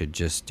 and you should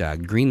just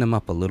green them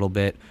up a little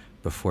bit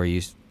before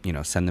you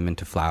send them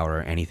into flower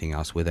or anything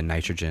else with a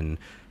nitrogen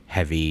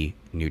heavy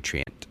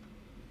nutrient.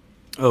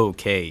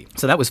 Okay,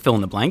 so that was fill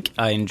in the blank.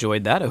 I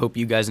enjoyed that. I hope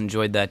you guys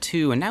enjoyed that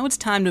too. And now it's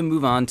time to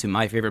move on to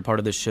my favorite part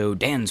of the show,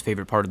 Dan's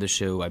favorite part of the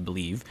show, I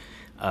believe.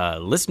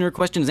 Listener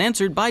questions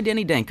answered by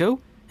Danny Danko.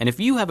 And if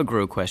you have a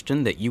grow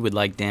question that you would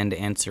like Dan to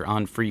answer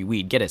on Free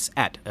Weed, get us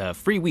at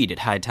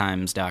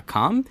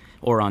freeweed@hightimes.com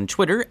or on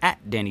Twitter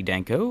at Danny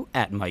Danko,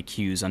 at Mike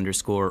Hughes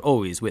 _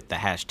 always with the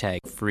hashtag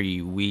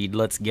FreeWeed.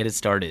 Let's get it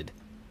started.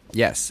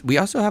 Yes, we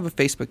also have a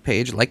Facebook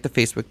page. Like the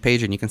Facebook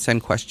page, and you can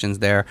send questions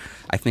there.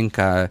 I think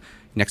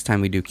next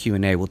time we do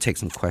Q&A, we'll take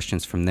some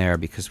questions from there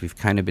because we've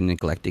kind of been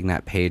neglecting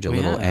that page a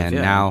little,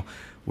 now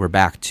we're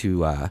back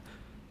to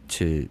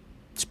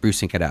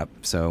sprucing it up.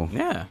 So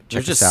yeah,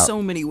 check there's just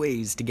so many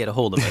ways to get a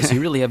hold of us.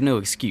 You really have no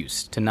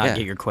excuse to not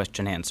get your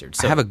question answered.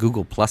 So I have a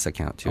Google Plus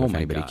account too, if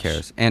anybody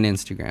cares, and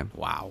Instagram.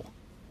 Wow.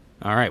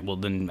 All right, well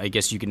then I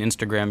guess you can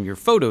Instagram your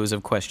photos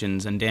of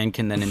questions, and Dan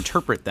can then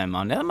interpret them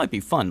on. That might be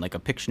fun, like a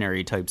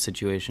Pictionary type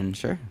situation.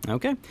 Sure.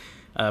 Okay.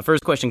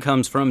 First question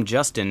comes from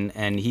Justin,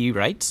 and he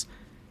writes,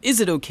 "Is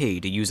it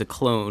okay to use a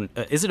clone?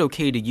 Is it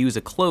okay to use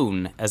a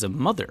clone as a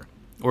mother?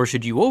 Or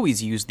should you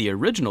always use the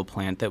original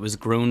plant that was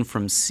grown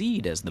from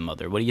seed as the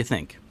mother? What do you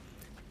think?"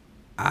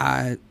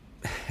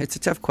 It's a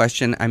tough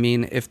question. I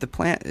mean, if the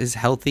plant is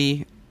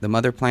healthy, the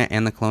mother plant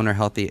and the clone are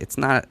healthy, it's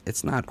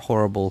not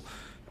horrible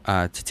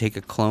to take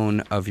a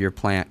clone of your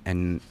plant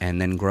and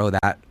then grow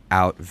that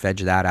out, veg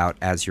that out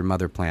as your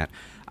mother plant.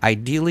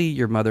 Ideally,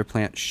 your mother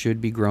plant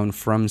should be grown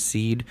from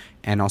seed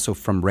and also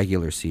from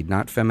regular seed,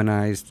 not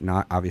feminized,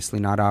 not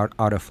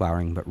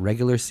auto-flowering, but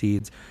regular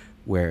seeds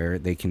where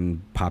they can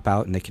pop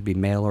out and they could be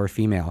male or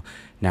female.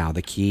 Now,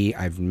 the key,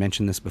 I've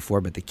mentioned this before,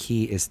 but the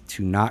key is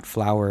to not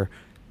flower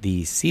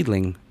the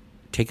seedling.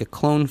 Take a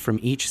clone from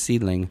each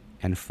seedling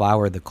and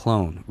flower the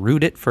clone.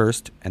 Root it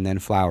first and then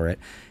flower it.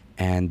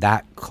 And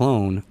that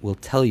clone will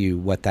tell you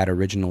what that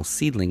original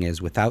seedling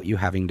is without you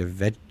having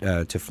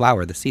to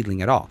flower the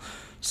seedling at all.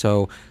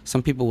 So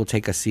some people will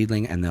take a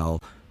seedling and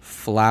they'll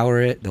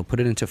flower it, they'll put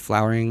it into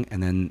flowering,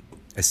 and then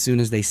as soon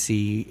as they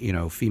see,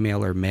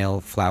 female or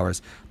male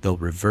flowers, they'll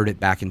revert it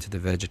back into the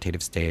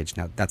vegetative stage.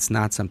 Now, that's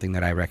not something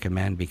that I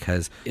recommend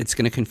because it's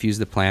going to confuse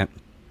the plant,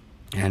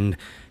 and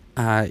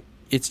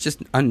it's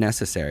just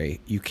unnecessary.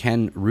 You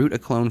can root a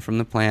clone from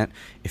the plant.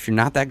 If you're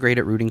not that great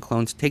at rooting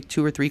clones, take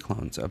 2 or 3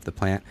 clones of the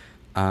plant,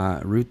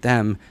 root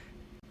them.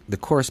 The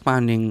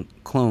corresponding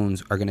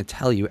clones are going to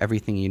tell you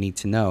everything you need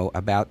to know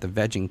about the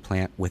vegging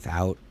plant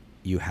without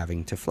you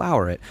having to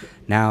flower it.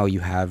 Now you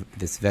have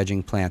this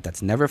vegging plant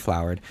that's never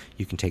flowered.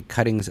 You can take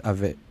cuttings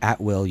of it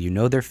at will. You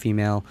know they're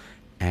female,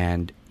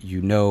 and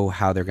you know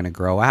how they're going to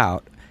grow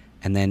out.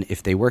 And then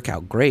if they work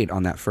out great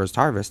on that first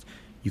harvest,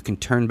 you can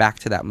turn back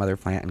to that mother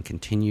plant and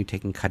continue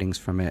taking cuttings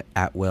from it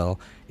at will.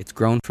 It's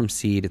grown from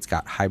seed. It's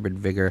got hybrid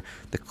vigor.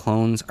 The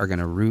clones are going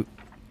to root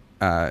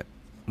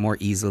more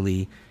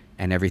easily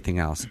and everything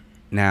else.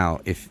 Now,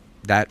 if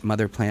that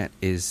mother plant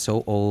is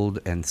so old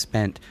and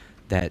spent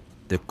that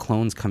the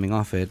clones coming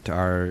off it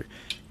are,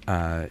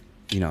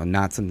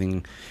 not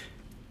something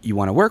you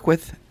want to work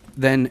with,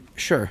 then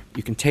sure,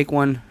 you can take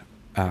one,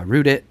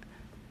 root it,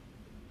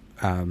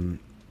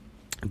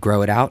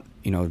 grow it out,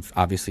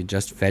 obviously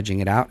just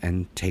vegging it out,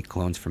 and take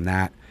clones from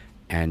that,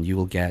 and you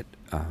will get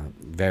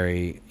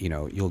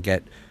you'll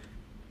get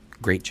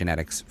great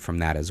genetics from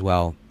that as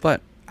well.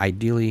 But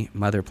ideally,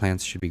 mother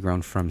plants should be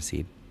grown from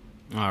seed.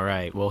 All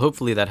right. Well,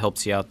 hopefully that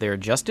helps you out there,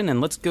 Justin.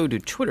 And let's go to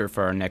Twitter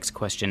for our next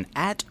question.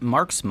 At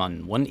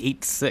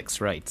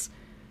Marksman186 writes,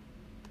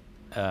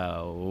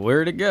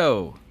 where'd it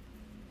go?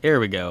 Here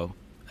we go.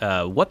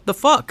 What the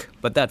fuck?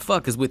 But that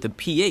fuck is with a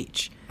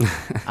PH.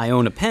 I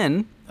own a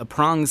pen, a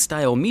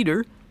prong-style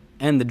meter,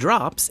 and the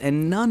drops,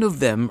 and none of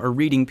them are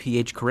reading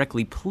pH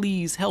correctly.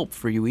 Please help,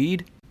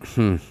 Freeweed.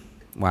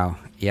 Wow.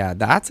 Yeah,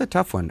 that's a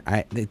tough one.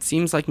 It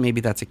seems like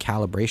maybe that's a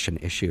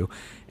calibration issue,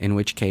 in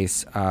which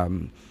case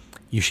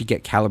you should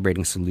get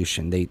calibrating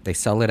solution. They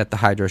sell it at the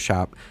hydro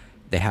shop.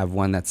 They have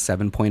one that's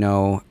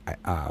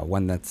 7.0,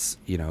 one that's,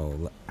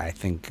 I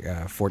think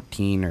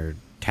 14 or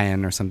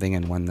 10 or something,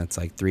 and one that's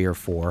like 3 or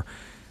 4.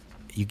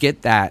 You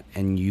get that,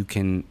 and you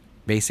can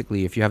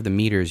basically, if you have the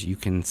meters, you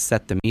can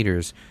set the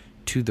meters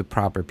to the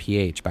proper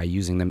pH by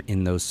using them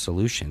in those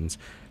solutions.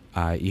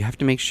 You have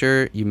to make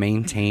sure you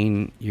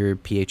maintain your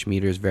pH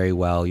meters very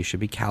well. You should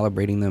be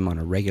calibrating them on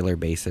a regular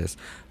basis.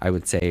 I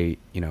would say,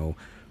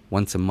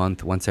 once a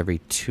month, once every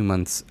 2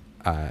 months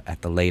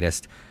at the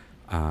latest.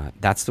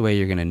 That's the way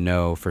you're going to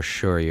know for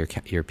sure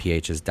your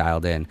pH is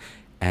dialed in.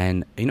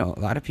 And, a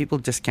lot of people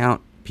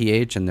discount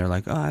pH and they're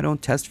like, oh, I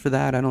don't test for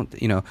that.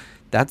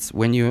 That's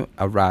when you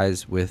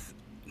arise with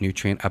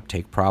nutrient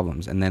uptake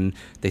problems. And then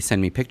they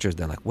send me pictures.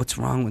 They're like, what's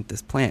wrong with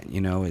this plant?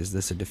 Is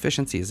this a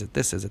deficiency? Is it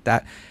this? Is it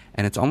that?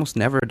 And it's almost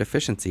never a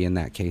deficiency in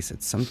that case.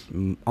 It's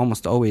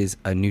almost always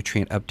a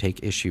nutrient uptake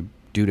issue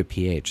due to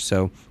pH.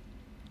 So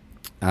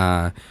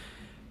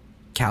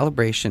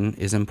calibration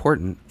is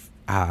important.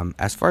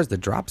 As far as the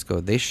drops go,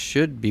 they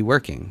should be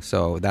working.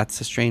 So that's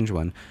a strange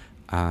one.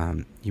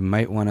 You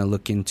might want to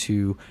look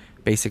into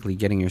basically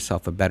getting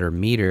yourself a better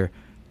meter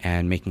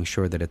and making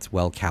sure that it's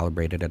well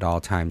calibrated at all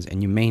times,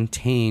 and you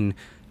maintain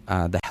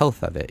the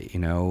health of it.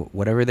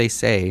 Whatever they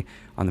say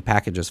on the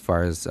package as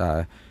far as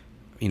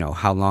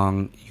how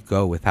long you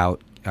go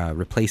without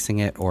replacing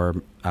it or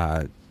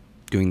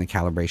doing the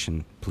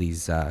calibration.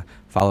 Please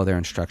follow their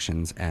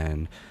instructions,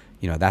 and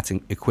that's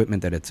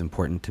equipment that it's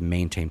important to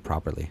maintain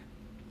properly.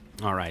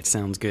 All right,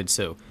 sounds good.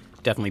 So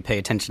definitely pay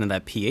attention to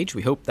that pH.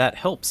 We hope that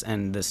helps.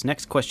 And this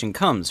next question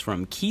comes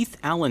from Keith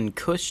Allen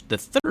Cush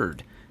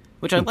III,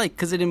 which I like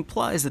because it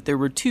implies that there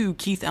were 2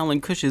 Keith Allen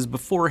Cushes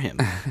before him,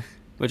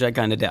 which I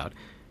kind of doubt.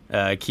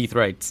 Keith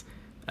writes,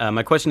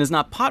 my question is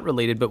not pot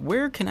related, but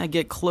where can I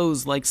get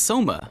clothes like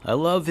Soma? I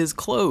love his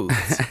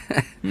clothes.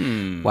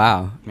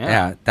 Wow.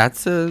 Yeah,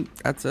 that's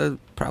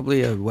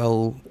probably a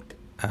well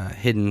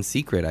hidden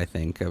secret, I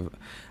think.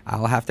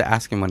 I'll have to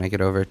ask him when I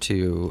get over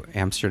to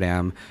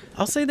Amsterdam.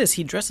 I'll say this,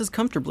 he dresses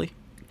comfortably.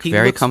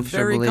 Very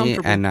comfortably,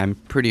 and I'm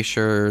pretty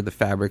sure the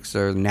fabrics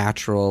are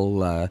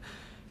natural,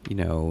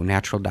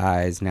 natural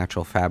dyes,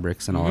 natural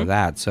fabrics, and all of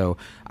that. So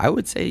I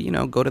would say,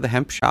 go to the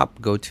hemp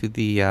shop, go to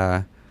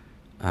the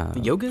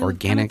yoga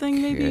organic kind of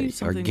thing, maybe?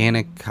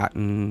 Organic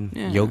cotton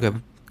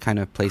yoga kind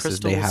of places.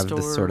 Crystal they have store.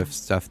 the sort of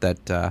stuff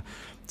that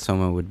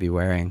Soma would be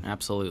wearing.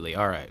 Absolutely.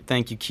 All right.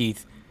 Thank you,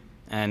 Keith.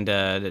 And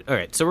all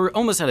right, so we're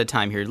almost out of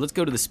time here. Let's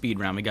go to the speed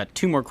round. We got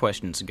 2 more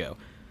questions to go.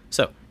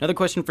 So, another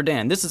question for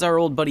Dan. This is our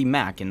old buddy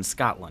Mac in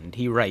Scotland.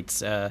 He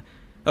writes,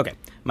 okay,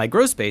 my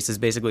grow space is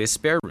basically a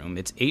spare room.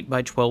 It's 8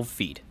 by 12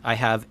 feet. I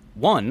have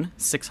one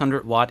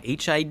 600-watt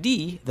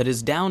HID that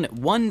is down at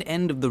one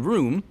end of the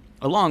room,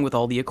 along with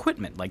all the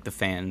equipment, like the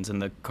fans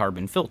and the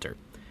carbon filter.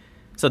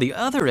 So the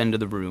other end of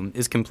the room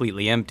is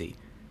completely empty.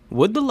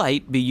 Would the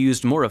light be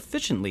used more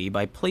efficiently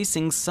by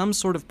placing some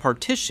sort of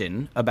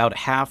partition about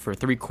half or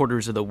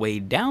 3/4 of the way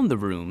down the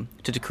room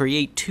to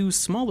create 2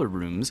 smaller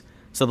rooms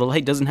so the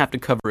light doesn't have to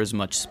cover as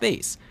much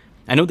space?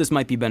 I know this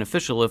might be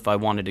beneficial if I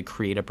wanted to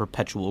create a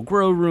perpetual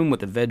grow room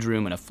with a veg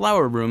room and a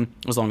flower room,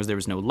 as long as there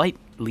was no light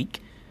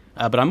leak.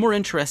 But I'm more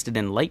interested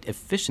in light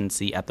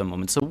efficiency at the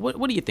moment. So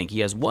what do you think? He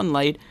has one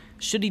light.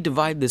 Should he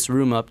divide this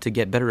room up to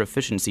get better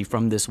efficiency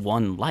from this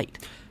one light?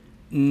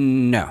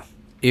 No.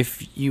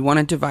 If you want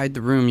to divide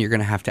the room, you're going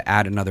to have to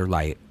add another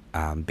light,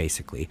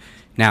 basically.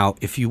 Now,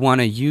 if you want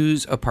to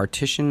use a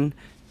partition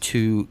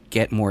to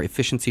get more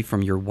efficiency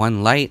from your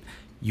one light,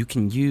 you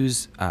can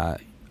use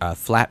a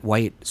flat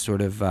white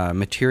sort of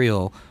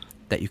material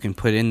that you can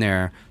put in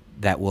there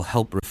that will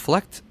help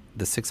reflect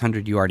the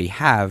 600 you already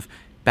have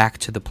back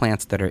to the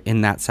plants that are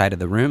in that side of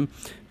the room.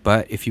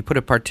 But if you put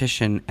a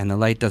partition and the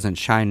light doesn't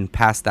shine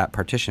past that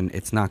partition,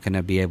 it's not going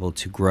to be able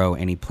to grow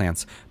any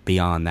plants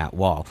beyond that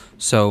wall.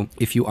 So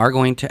if you are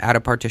going to add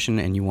a partition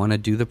and you want to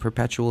do the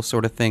perpetual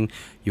sort of thing,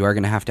 you are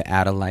going to have to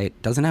add a light.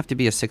 Doesn't have to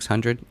be a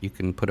 600. You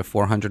can put a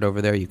 400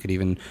 over there. You could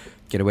even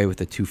get away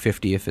with a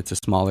 250 if it's a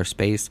smaller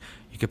space.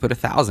 You could put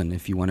 1,000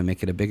 if you want to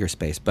make it a bigger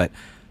space. But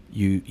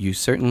you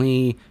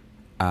certainly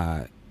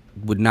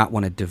would not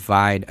want to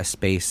divide a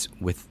space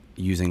with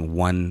using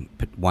one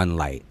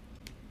light.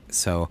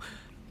 So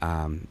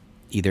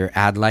either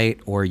add light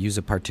or use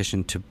a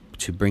partition to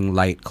bring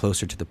light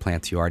closer to the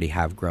plants you already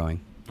have growing.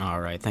 All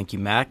right. Thank you,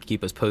 Mac.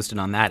 Keep us posted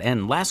on that.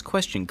 And last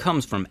question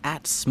comes from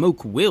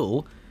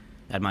 @SmokeWill,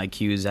 at my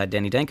cues at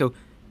Danny Danko.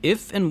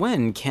 If and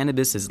when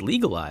cannabis is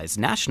legalized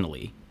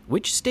nationally,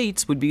 which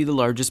states would be the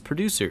largest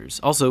producers?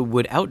 Also,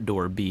 would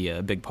outdoor be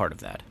a big part of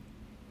that?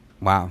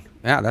 Wow.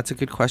 Yeah, that's a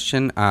good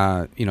question.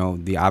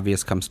 The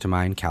obvious comes to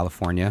mind,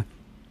 California,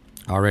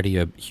 already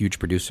a huge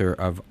producer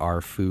of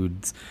our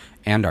foods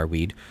and our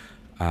weed.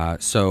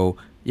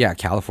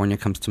 California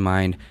comes to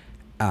mind.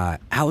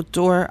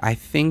 Outdoor, I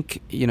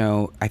think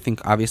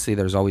obviously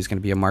there's always going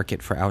to be a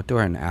market for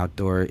outdoor, and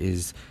outdoor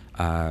is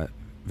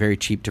very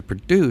cheap to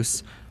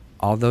produce.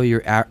 Although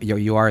you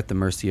are at the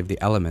mercy of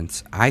the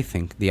elements, I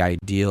think the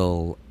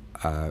ideal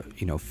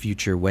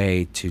future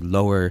way to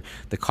lower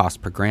the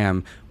cost per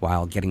gram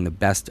while getting the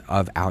best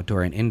of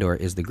outdoor and indoor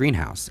is the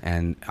greenhouse.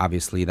 And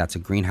obviously that's a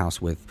greenhouse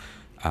with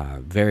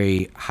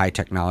very high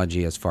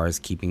technology as far as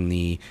keeping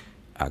the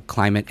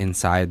climate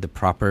inside, the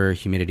proper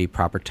humidity,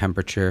 proper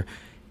temperature,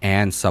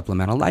 and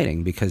supplemental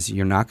lighting, because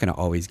you're not going to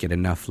always get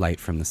enough light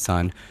from the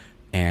sun.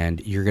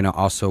 And you're going to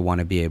also want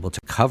to be able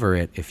to cover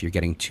it if you're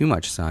getting too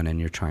much sun and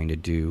you're trying to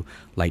do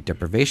light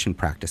deprivation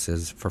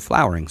practices for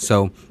flowering.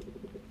 So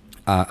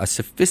a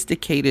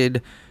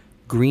sophisticated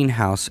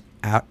greenhouse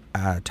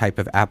type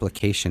of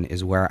application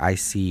is where I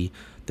see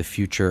the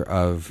future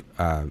of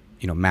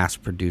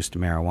mass-produced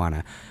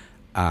marijuana.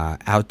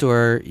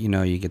 Outdoor,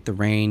 you get the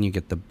rain, you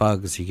get the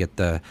bugs, you get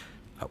the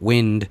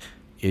wind,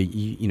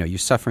 you're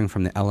suffering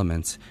from the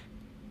elements.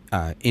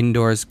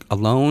 Indoors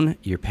alone,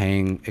 you're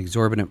paying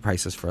exorbitant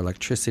prices for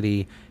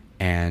electricity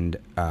and,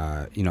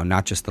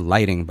 not just the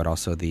lighting, but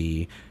also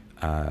the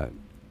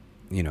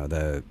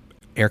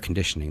air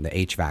conditioning, the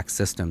HVAC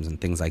systems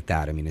and things like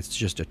that. I mean, it's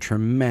just a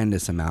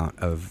tremendous amount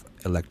of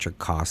electric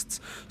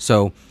costs.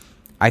 So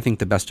I think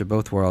the best of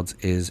both worlds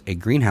is a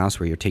greenhouse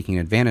where you're taking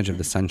advantage of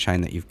the sunshine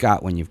that you've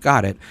got when you've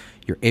got it.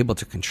 You're able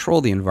to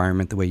control the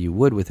environment the way you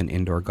would with an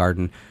indoor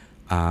garden.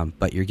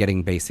 But you're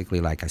getting basically,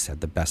 like I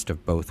said, the best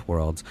of both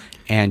worlds.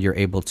 And you're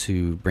able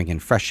to bring in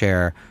fresh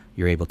air.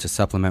 You're able to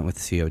supplement with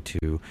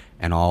CO2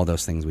 and all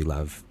those things we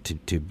love to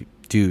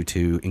do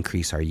to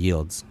increase our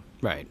yields.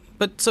 Right.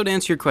 But so to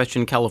answer your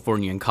question,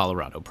 California and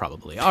Colorado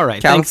probably. All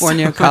right.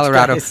 California, thanks so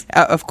Colorado. much,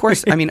 Of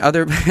course, I mean,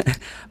 other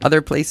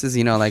places,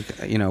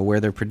 where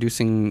they're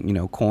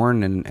producing,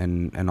 corn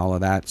and all of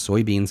that,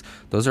 soybeans,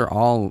 those are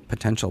all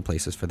potential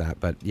places for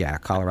that. But yeah,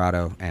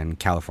 Colorado and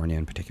California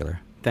in particular.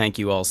 Thank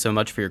you all so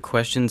much for your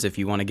questions. If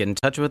you want to get in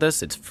touch with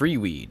us, it's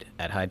freeweed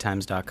at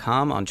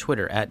hightimes.com, on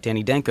Twitter at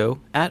Danny Danko,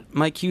 at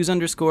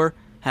MikeHughes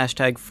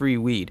 _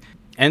 #freeweed.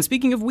 And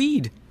speaking of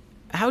weed,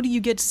 how do you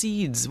get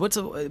seeds?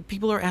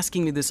 People are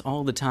asking me this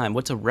all the time.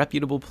 What's a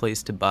reputable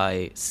place to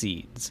buy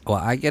seeds? Well,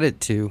 I get it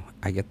too.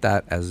 I get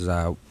that as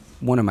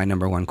one of my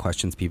number one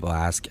questions people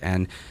ask.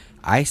 And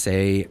I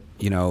say,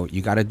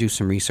 you got to do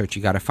some research.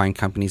 You got to find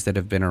companies that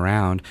have been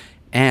around.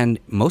 And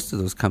most of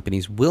those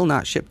companies will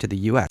not ship to the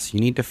U.S. You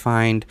need to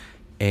find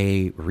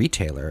a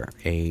retailer,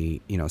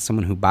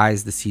 someone who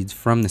buys the seeds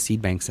from the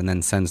seed banks and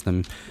then sends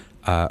them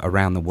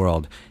around the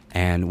world.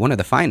 And one of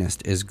the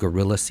finest is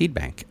Gorilla Seed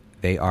Bank.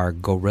 They are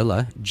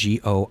Gorilla,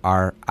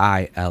 GORILLA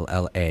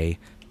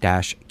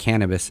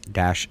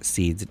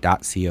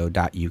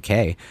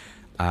 -cannabis-seeds.co.uk.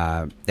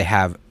 They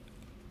have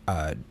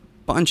a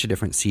bunch of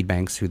different seed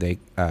banks who they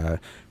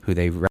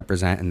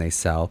represent and they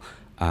sell.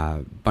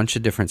 Bunch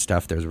of different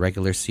stuff. There's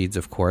regular seeds,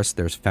 of course.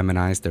 There's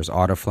feminized. There's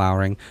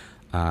autoflowering.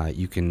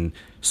 You can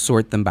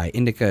sort them by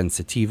indica and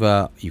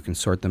sativa. You can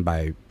sort them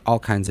by all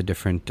kinds of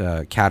different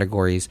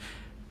categories.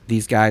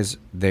 These guys,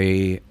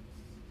 they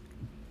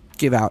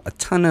give out a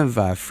ton of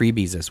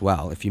freebies as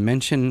well. If you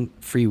mention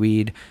free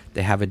weed,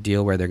 they have a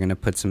deal where they're going to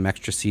put some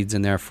extra seeds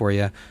in there for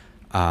you.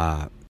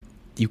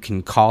 You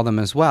can call them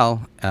as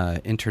well.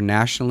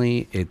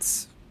 Internationally,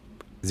 it's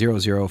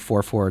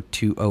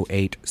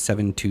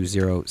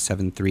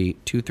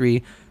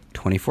 0044-208-720-7323,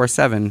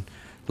 24/7.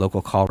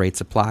 Local call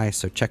rates apply,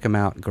 so check them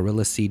out.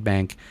 Gorilla Seed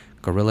Bank,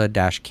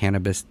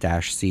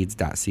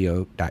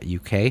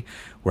 gorilla-cannabis-seeds.co.uk.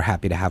 We're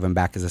happy to have them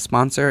back as a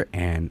sponsor,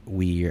 and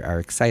we are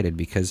excited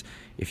because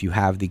if you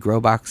have the grow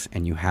box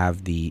and you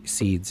have the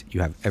seeds,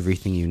 you have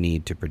everything you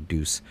need to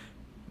produce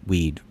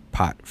weed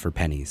pot for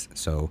pennies.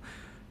 So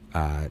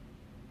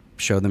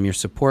show them your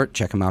support.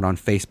 Check them out on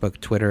Facebook,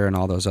 Twitter, and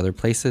all those other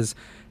places.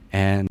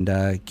 And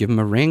give them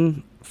a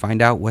ring,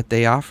 find out what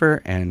they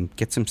offer, and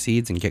get some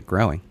seeds and get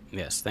growing.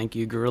 Yes, thank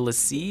you, Gorilla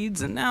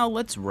Seeds. And now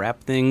let's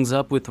wrap things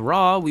up with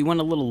Raw. We went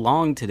a little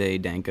long today,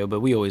 Danko, but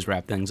we always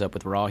wrap things up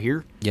with Raw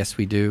here. Yes,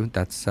 we do.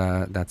 That's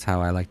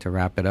how I like to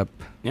wrap it up.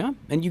 Yeah,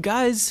 and you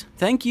guys,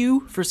 thank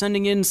you for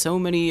sending in so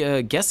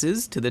many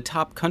guesses to the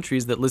top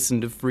countries that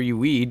listen to free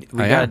weed.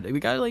 We got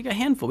like a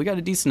handful. We got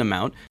a decent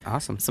amount.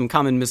 Awesome. Some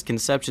common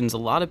misconceptions. A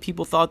lot of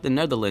people thought the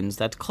Netherlands,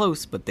 that's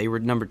close, but they were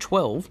number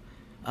 12.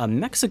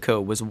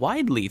 Mexico was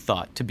widely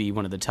thought to be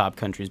one of the top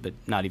countries, but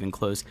not even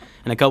close.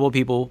 And a couple of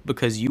people,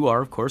 because you are,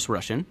 of course,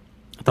 Russian,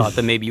 thought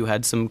that maybe you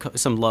had some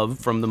love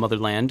from the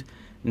motherland.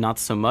 not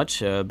so much,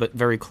 but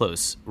very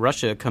close.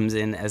 Russia comes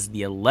in as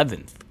the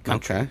 11th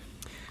country. Okay.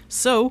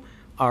 So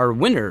our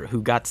winner,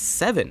 who got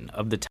 7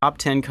 of the top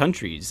 10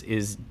 countries,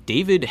 is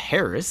David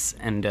Harris,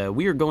 and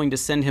we are going to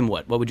send him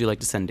what? What would you like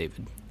to send,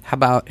 David? How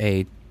about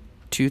a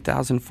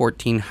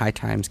 2014 High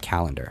Times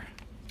calendar?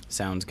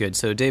 Sounds good.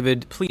 So,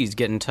 David, please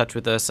get in touch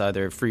with us,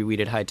 either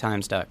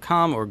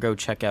freeweed@hightimes.com or go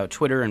check out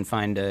Twitter and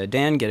find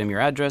Dan, get him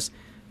your address,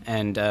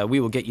 and we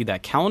will get you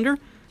that calendar.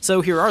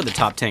 So here are the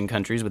top 10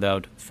 countries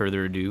without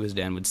further ado, as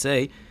Dan would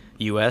say.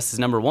 U.S. is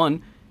number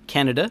 1,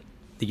 Canada,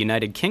 the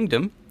United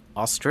Kingdom,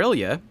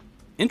 Australia,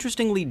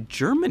 interestingly,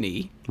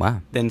 Germany,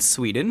 Wow. then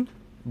Sweden,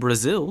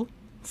 Brazil,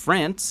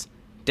 France,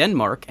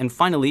 Denmark, and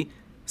finally,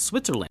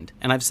 Switzerland.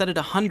 And I've said it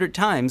 100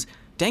 times,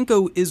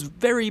 Danko is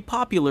very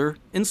popular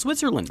in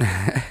Switzerland.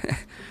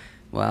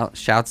 Well,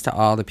 shouts to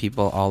all the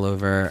people all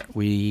over.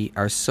 We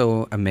are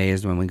so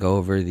amazed when we go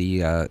over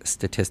the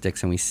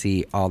statistics and we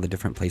see all the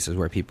different places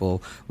where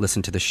people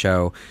listen to the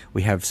show.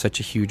 We have such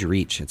a huge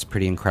reach. It's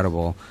pretty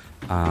incredible.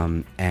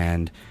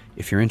 And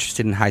if you're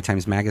interested in High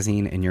Times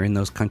Magazine and you're in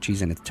those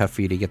countries and it's tough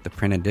for you to get the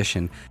print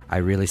edition, I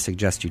really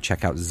suggest you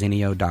check out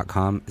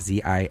Zinio.com,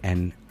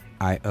 Zinio.com,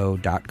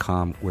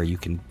 where you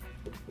can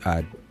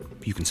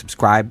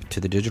subscribe to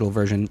the digital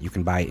version. You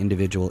can buy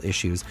individual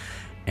issues,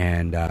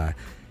 and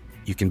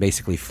you can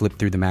basically flip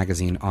through the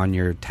magazine on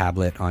your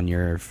tablet, on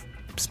your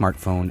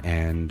smartphone,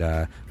 and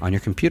on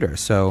your computer.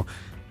 So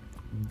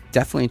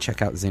definitely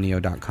check out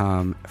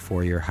Zinio.com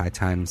for your High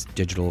Times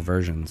digital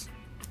versions.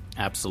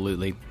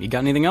 Absolutely. You got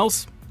anything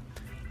else?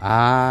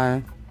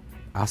 I'll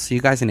see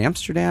you guys in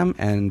Amsterdam,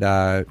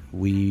 and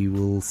we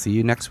will see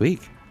you next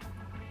week.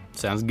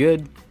 Sounds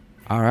good.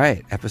 All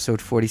right, episode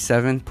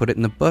 47. Put it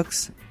in the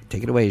books.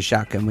 Take it away,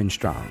 Shotgun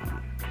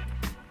Windstrong.